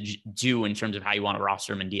usage do in terms of how you want to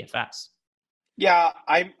roster him in DFS? Yeah,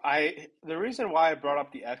 the reason why I brought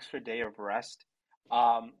up the extra day of rest,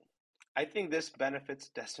 I think this benefits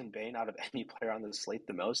Desmond Bain out of any player on the slate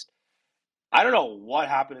the most. I don't know what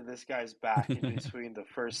happened to this guy's back in between the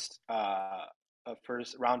first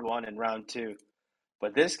round one and round two,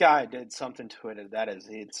 but this guy did something to it that is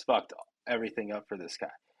it's fucked everything up for this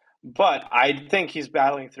guy. But I think he's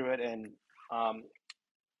battling through it, um,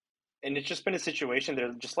 and it's just been a situation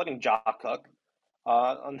they're just letting Ja cook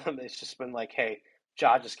on them. It's just been like, hey,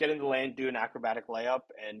 Ja, just get in the lane, do an acrobatic layup,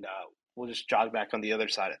 and we'll just jog back on the other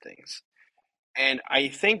side of things. And I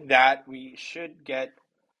think that we should get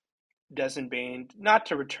Desmond Bain not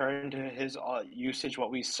to return to his usage.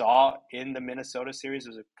 What we saw in the Minnesota series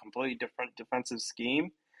was a completely different defensive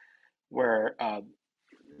scheme where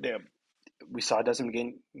they, we saw Desmond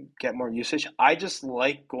Bain get more usage. I just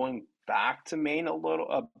like going back to Maine a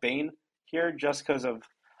little, Bain here, just because of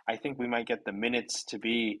I think we might get the minutes to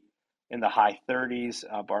be in the high 30s,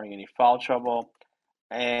 barring any foul trouble.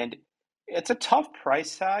 And it's a tough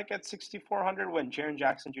price tag at 6,400 when Jaren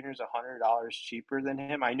Jackson Jr. is $100 cheaper than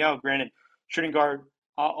him. I know, granted, shooting guard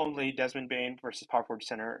only Desmond Bain versus power forward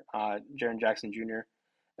center Jaren Jackson Jr.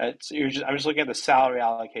 I'm just looking at the salary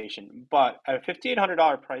allocation, but at a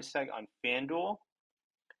 $5,800 price tag on FanDuel,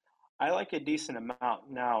 I like a decent amount.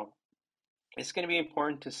 Now, it's going to be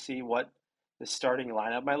important to see what the starting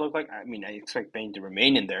lineup might look like. I mean, I expect Bain to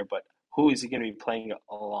remain in there, but who is he going to be playing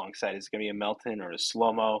alongside? Is it going to be a Melton or a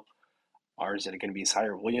Slow-Mo? Or is it going to be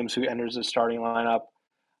Tyler Williams who enters the starting lineup?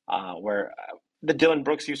 Where the Dylan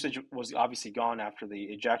Brooks usage was obviously gone after the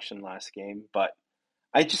ejection last game, but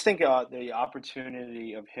I just think the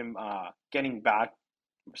opportunity of him getting back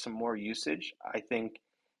some more usage, I think,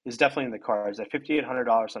 is definitely in the cards. At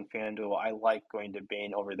 $5,800 on FanDuel, I like going to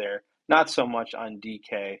Bain over there. Not so much on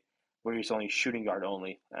DK, where he's only shooting guard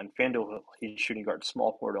only. And FanDuel, he's shooting guard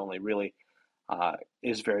small forward only. Really,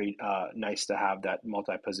 is very nice to have that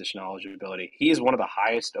multi-position eligibility. He is one of the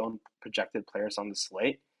highest owned projected players on the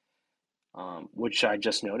slate, which I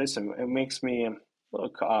just noticed, and it makes me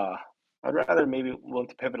look. I'd rather maybe willing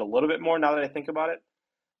to pivot a little bit more now that I think about it.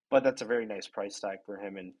 But that's a very nice price tag for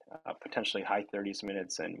him in potentially high 30s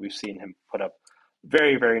minutes, and we've seen him put up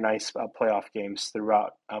very, very nice playoff games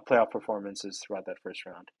throughout playoff performances throughout that first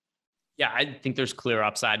round. Yeah, I think there's clear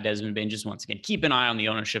upside. Desmond Bain, just once again, keep an eye on the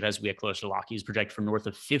ownership as we get closer to lock. He's projected for north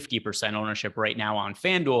of 50% ownership right now on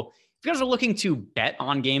FanDuel. If you guys are looking to bet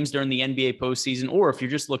on games during the NBA postseason, or if you're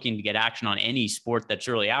just looking to get action on any sport that's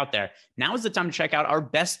really out there, now is the time to check out our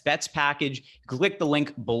best bets package. Click the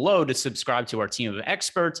link below to subscribe to our team of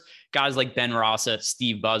experts. Guys like Ben Rasa,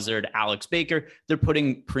 Steve Buzzard, Alex Baker, they're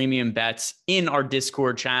putting premium bets in our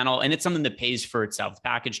Discord channel, and it's something that pays for itself. The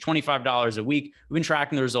package, $25 a week. We've been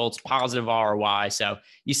tracking the results, positive ROI. So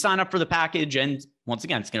you sign up for the package, and once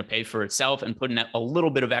again, it's going to pay for itself and putting a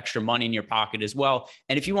little bit of extra money in your pocket as well.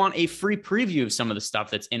 And if you want a free preview of some of the stuff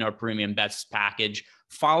that's in our premium bets package,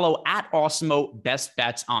 follow at Awesemo Best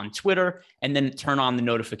Bets on Twitter, and then turn on the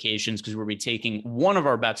notifications because we'll be taking one of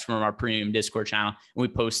our bets from our premium Discord channel, and we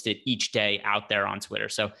post it each day out there on Twitter.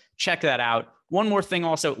 So check that out. One more thing,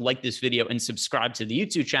 also like this video and subscribe to the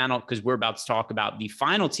YouTube channel because we're about to talk about the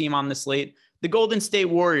final team on the slate, the Golden State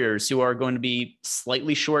Warriors, who are going to be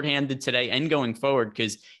slightly shorthanded today and going forward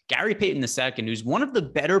because Gary Payton II, who's one of the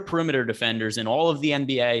better perimeter defenders in all of the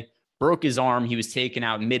NBA, broke his arm. He was taken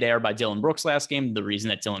out midair by Dylan Brooks last game, the reason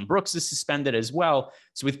that Dylan Brooks is suspended as well.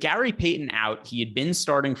 So with Gary Payton out, he had been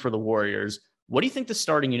starting for the Warriors. What do you think the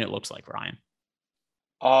starting unit looks like, Ryan?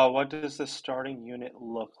 What does the starting unit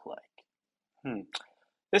look like?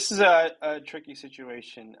 This is a tricky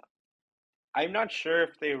situation. I'm not sure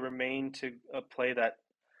if they remain to play that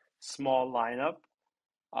small lineup.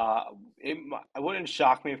 Uh, it wouldn't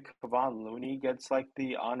shock me if Kevon Looney gets like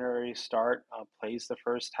the honorary start, plays the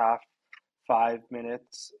first half 5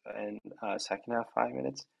 minutes and second half 5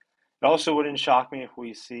 minutes. It also wouldn't shock me if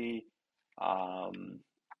we see, um,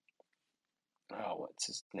 what's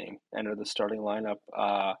his name, enter the starting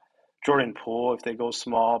lineup. Jordan Poole if they go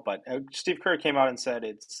small, but Steve Kerr came out and said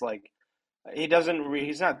it's like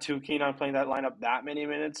he's not too keen on playing that lineup that many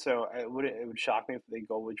minutes, so it would shock me if they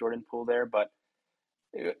go with Jordan Poole there. But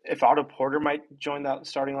if Otto Porter might join that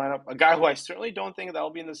starting lineup, a guy who I certainly don't think that will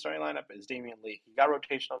be in the starting lineup is Damian Lee. He got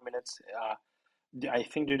rotational minutes, I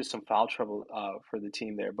think, due to some foul trouble for the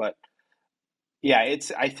team there. But yeah,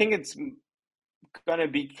 I think it's gonna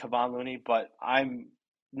be Kevon Looney, but I'm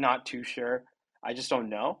not too sure. I just don't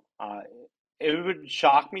know. It would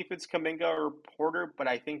shock me if it's Kaminga or Porter, but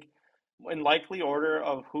I think in likely order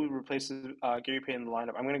of who replaces Gary Payton in the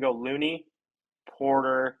lineup, I'm going to go Looney,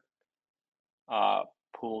 Porter,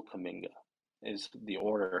 Poole, Kaminga is the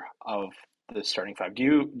order of the starting five. Do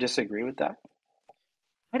you disagree with that?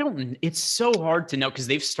 I don't, it's so hard to know because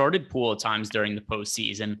they've started Poole at times during the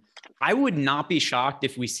postseason. I would not be shocked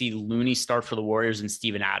if we see Looney start for the Warriors and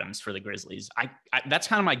Steven Adams for the Grizzlies. That's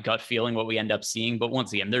kind of my gut feeling what we end up seeing. But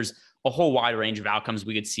once again, there's a whole wide range of outcomes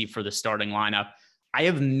we could see for the starting lineup. I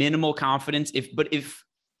have minimal confidence. If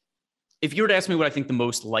you were to ask me what I think the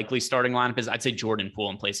most likely starting lineup is, I'd say Jordan Poole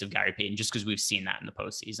in place of Gary Payton, just because we've seen that in the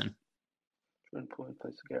postseason. Jordan Poole in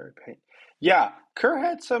place of Gary Payton. Yeah, Kerr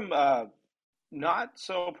had some not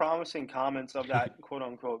so promising comments of that quote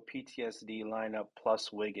unquote PTSD lineup plus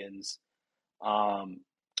Wiggins. Um,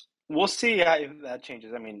 we'll see how if that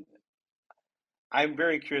changes. I mean, I'm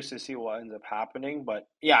very curious to see what ends up happening, but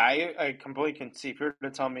yeah, I completely can see if you were to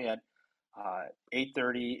tell me at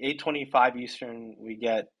 8:30, 8:25 Eastern, we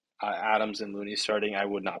get Adams and Looney starting, I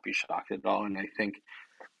would not be shocked at all, and I think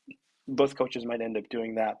both coaches might end up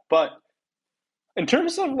doing that. But in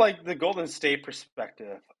terms of like the Golden State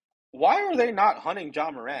perspective, why are they not hunting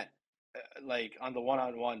John Morant like on the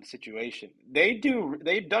one-on-one situation? They've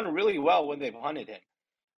done really well when they've hunted him.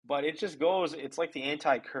 But it just goes, it's like the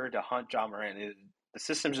anti-Kerr to hunt John Morant. The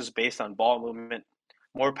system's just based on ball movement,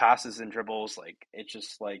 more passes and dribbles. Like, it's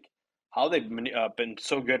just like how they've been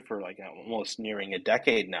so good for like almost nearing a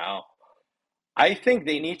decade now. I think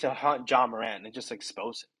they need to hunt John Morant and just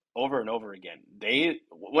expose him over and over again.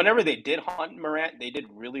 Whenever they did hunt Morant, they did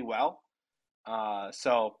really well.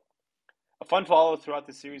 So a fun follow throughout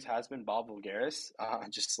the series has been Bob Voulgaris.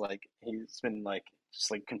 Just like he's been like just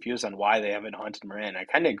like confused on why they haven't hunted Morant. I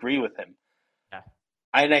kind of agree with him, Yeah.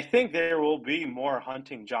 and I think there will be more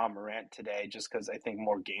hunting John Morant today, just because I think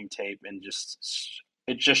more game tape and just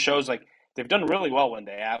it just shows like they've done really well when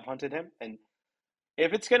they have hunted him. And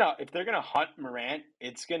if they're gonna hunt Morant,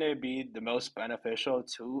 it's gonna be the most beneficial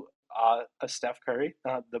to a Steph Curry.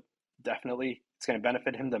 The Definitely it's gonna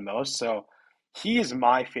benefit him the most. So he is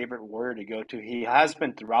my favorite warrior to go to. He has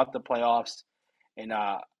been throughout the playoffs, and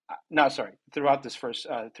no, sorry, throughout the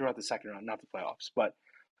second round, not the playoffs. But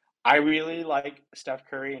I really like Steph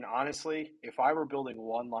Curry, and honestly, if I were building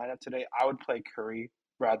one lineup today, I would play Curry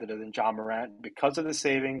rather than John Morant because of the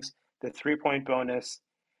savings, the 3 point bonus,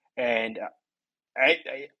 and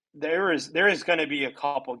there is going to be a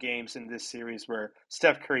couple games in this series where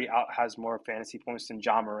Steph Curry has more fantasy points than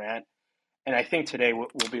John Morant, and I think today will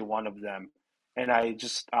be one of them. And I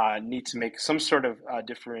just need to make some sort of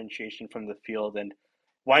differentiation from the field, and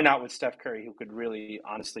why not with Steph Curry, who could really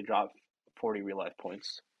honestly drop 40 real life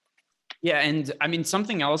points. Yeah, and I mean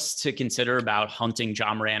something else to consider about hunting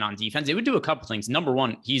John Moran on defense. It would do a couple things. Number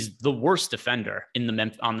one, he's the worst defender in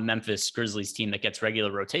on the Memphis Grizzlies team that gets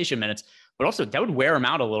regular rotation minutes. But also that would wear him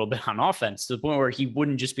out a little bit on offense to the point where he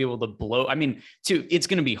wouldn't just be able to blow. I mean, it's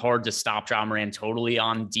going to be hard to stop John Moran totally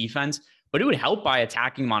on defense, but it would help by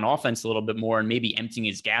attacking him on offense a little bit more and maybe emptying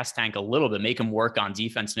his gas tank a little bit, make him work on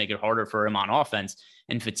defense, make it harder for him on offense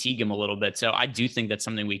and fatigue him a little bit. So I do think that's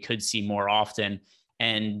something we could see more often.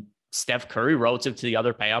 And Steph Curry, relative to the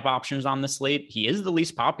other pay up options on the slate, he is the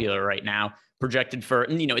least popular right now. Projected for,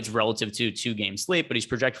 it's relative to 2 game slate, but he's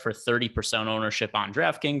projected for 30% ownership on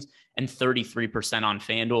DraftKings and 33% on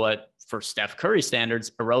FanDuel for Steph Curry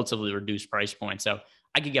standards, a relatively reduced price point. So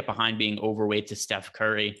I could get behind being overweight to Steph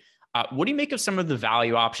Curry. What do you make of some of the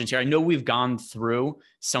value options here? I know we've gone through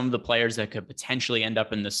some of the players that could potentially end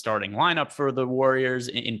up in the starting lineup for the Warriors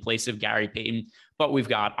in place of Gary Payton, but we've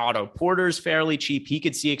got Otto Porter's fairly cheap. He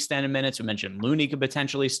could see extended minutes. We mentioned Looney could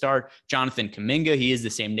potentially start. Jonathan Kuminga, he is the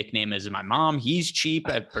same nickname as my mom. He's cheap,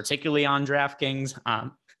 particularly on DraftKings.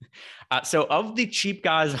 So of the cheap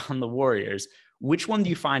guys on the Warriors, which one do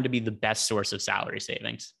you find to be the best source of salary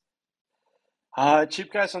savings?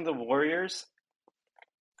 Cheap guys on the Warriors.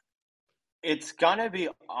 It's gonna be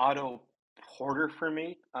Otto Porter for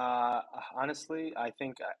me. Honestly, I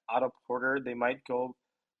think Otto Porter, they might go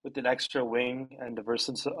with an extra wing and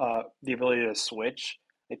the ability to switch.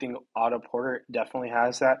 I think Otto Porter definitely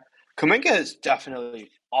has that. Kuminga is definitely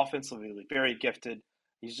offensively very gifted.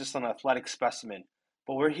 He's just an athletic specimen.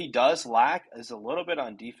 But where he does lack is a little bit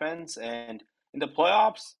on defense. And in the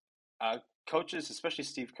playoffs, uh, coaches, especially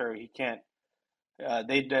Steve Kerr, he can't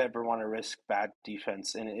they never want to risk bad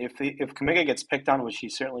defense. And if Kuminga gets picked on, which he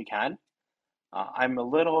certainly can, I'm a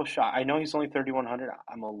little shy. I know he's only 3,100.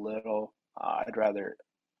 I'm a little. I'd rather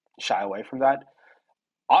shy away from that.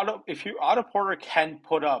 Otto Porter can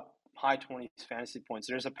put up high 20s fantasy points,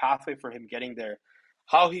 there's a pathway for him getting there.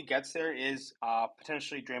 How he gets there is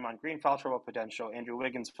potentially Draymond Green foul trouble potential, Andrew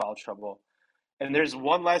Wiggins foul trouble, and there's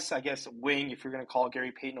one less, I guess, wing if you're going to call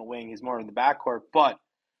Gary Payton a wing. He's more in the backcourt, but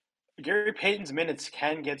Gary Payton's minutes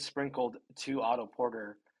can get sprinkled to Otto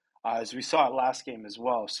Porter, as we saw it last game as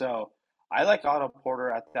well. So I like Otto Porter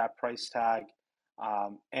at that price tag.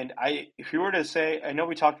 And if you were to say, I know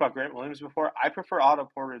we talked about Grant Williams before. I prefer Otto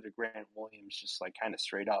Porter to Grant Williams, just like kind of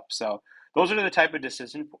straight up. So those are the type of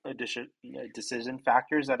decision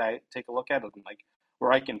factors that I take a look at, and like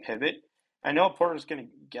where I can pivot. I know Porter's going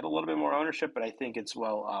to get a little bit more ownership, but I think it's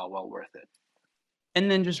well worth it. And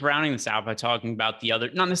then just rounding this out by talking about the other,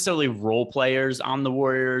 not necessarily role players on the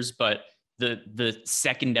Warriors, but the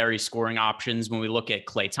secondary scoring options when we look at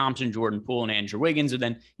Klay Thompson, Jordan Poole, and Andrew Wiggins, and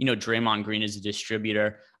then, Draymond Green as a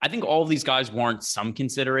distributor. I think all of these guys warrant some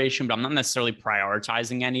consideration, but I'm not necessarily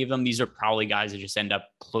prioritizing any of them. These are probably guys that just end up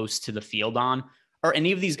close to the field on. Are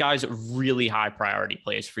any of these guys really high priority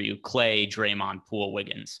plays for you? Klay, Draymond, Poole,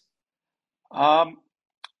 Wiggins? Um,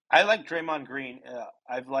 I like Draymond Green.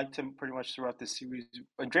 I've liked him pretty much throughout this series.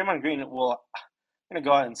 Draymond Green will. I'm gonna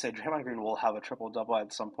go ahead and say Draymond Green will have a triple double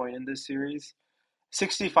at some point in this series.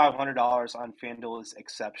 $6,500 on FanDuel is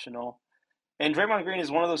exceptional. And Draymond Green is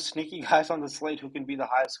one of those sneaky guys on the slate who can be the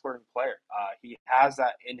highest scoring player. He has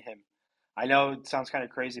that in him. I know it sounds kind of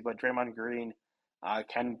crazy, but Draymond Green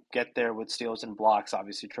can get there with steals and blocks.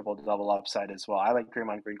 Obviously, triple double upside as well. I like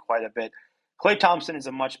Draymond Green quite a bit. Klay Thompson is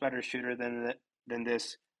a much better shooter than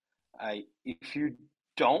this. If you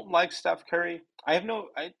don't like Steph Curry, I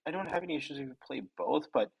don't have any issues if you play both,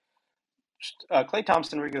 but Klay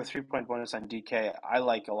Thompson regular 3-point bonus on DK, I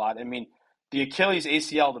like a lot. I mean, the Achilles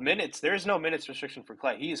ACL, the minutes, there is no minutes restriction for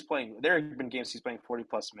Klay. He is playing, there have been games he's playing 40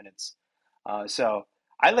 plus minutes. So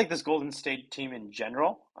I like this Golden State team in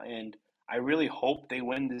general, and I really hope they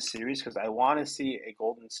win this series because I want to see a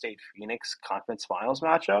Golden State Phoenix conference finals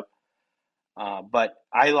matchup. But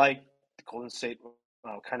I like the Golden State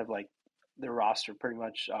kind of like their roster pretty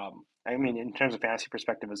much. I mean, in terms of fantasy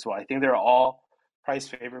perspective as well, I think they're all priced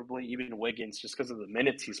favorably, even Wiggins, just because of the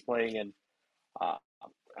minutes he's playing. And uh,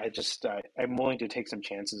 I'm willing to take some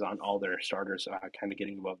chances on all their starters kind of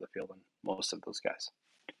getting above the field on most of those guys.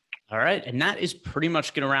 All right. And that is pretty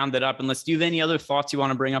much going to round it up. Unless, do you have any other thoughts you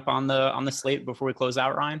want to bring up on the slate before we close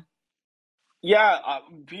out, Ryan? Yeah,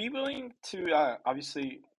 be willing to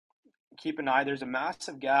obviously keep an eye. There's a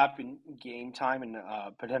massive gap in game time and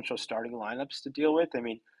potential starting lineups to deal with. I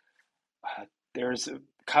mean, there's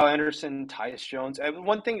Kyle Anderson, Tyus Jones.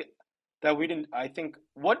 One thing that we didn't, I think,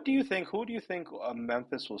 what do you think? Who do you think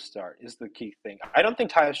Memphis will start is the key thing. I don't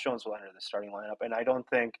think Tyus Jones will enter the starting lineup, and I don't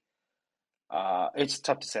think it's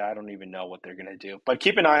tough to say. I don't even know what they're going to do. But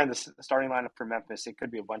keep an eye on the starting lineup for Memphis. It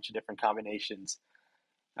could be a bunch of different combinations.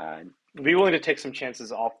 Be willing to take some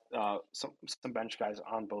chances off some bench guys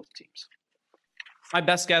on both teams. My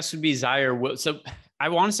best guess would be Zaire. So I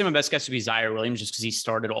want to say my best guess would be Zaire Williams just because he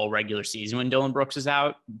started all regular season when Dylan Brooks is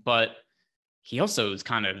out, but he also is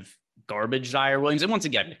kind of garbage, Zaire Williams. And once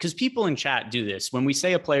again, because people in chat do this, when we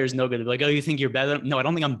say a player is no good, they're like, oh, you think you're better? No, I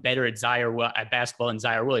don't think I'm better at basketball than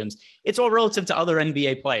Zaire Williams. It's all relative to other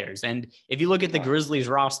NBA players. And if you look at the Grizzlies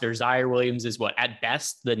roster, Zaire Williams is at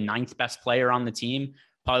best the 9th best player on the team,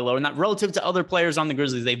 probably lower than that. Relative to other players on the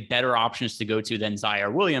Grizzlies, they have better options to go to than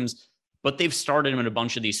Zaire Williams. But they've started him in a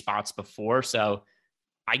bunch of these spots before. So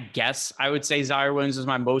I guess I would say Zaire Williams is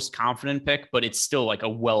my most confident pick, but it's still like a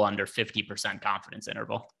well under 50% confidence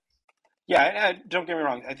interval. Yeah, and don't get me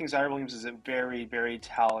wrong. I think Zaire Williams is a very, very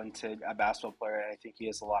talented basketball player, and I think he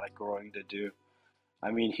has a lot of growing to do.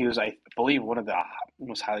 I mean, he was, I believe, one of the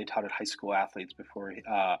most highly touted high school athletes before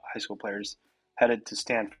high school players headed to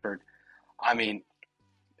Stanford. I mean,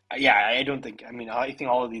 yeah, I don't think. I mean, I think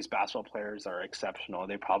all of these basketball players are exceptional.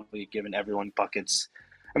 They've probably given everyone buckets.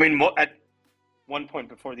 I mean, at one point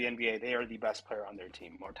before the NBA, they are the best player on their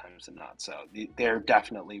team more times than not. So they're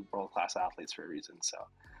definitely world-class athletes for a reason. So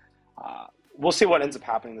we'll see what ends up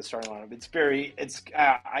happening in the starting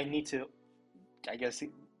lineup. I need to, I guess,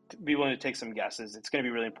 be willing to take some guesses. It's going to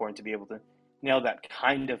be really important to be able to nail that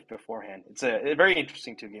kind of beforehand. It's a very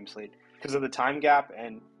interesting 2-game slate because of the time gap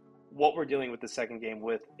and what we're dealing with the second game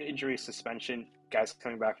with injury, suspension, guys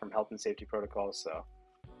coming back from health and safety protocols. So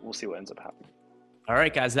we'll see what ends up happening. All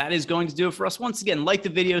right, guys, that is going to do it for us. Once again, like the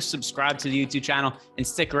video, subscribe to the YouTube channel, and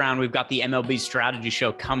stick around. We've got the MLB Strategy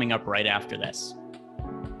Show coming up right after this.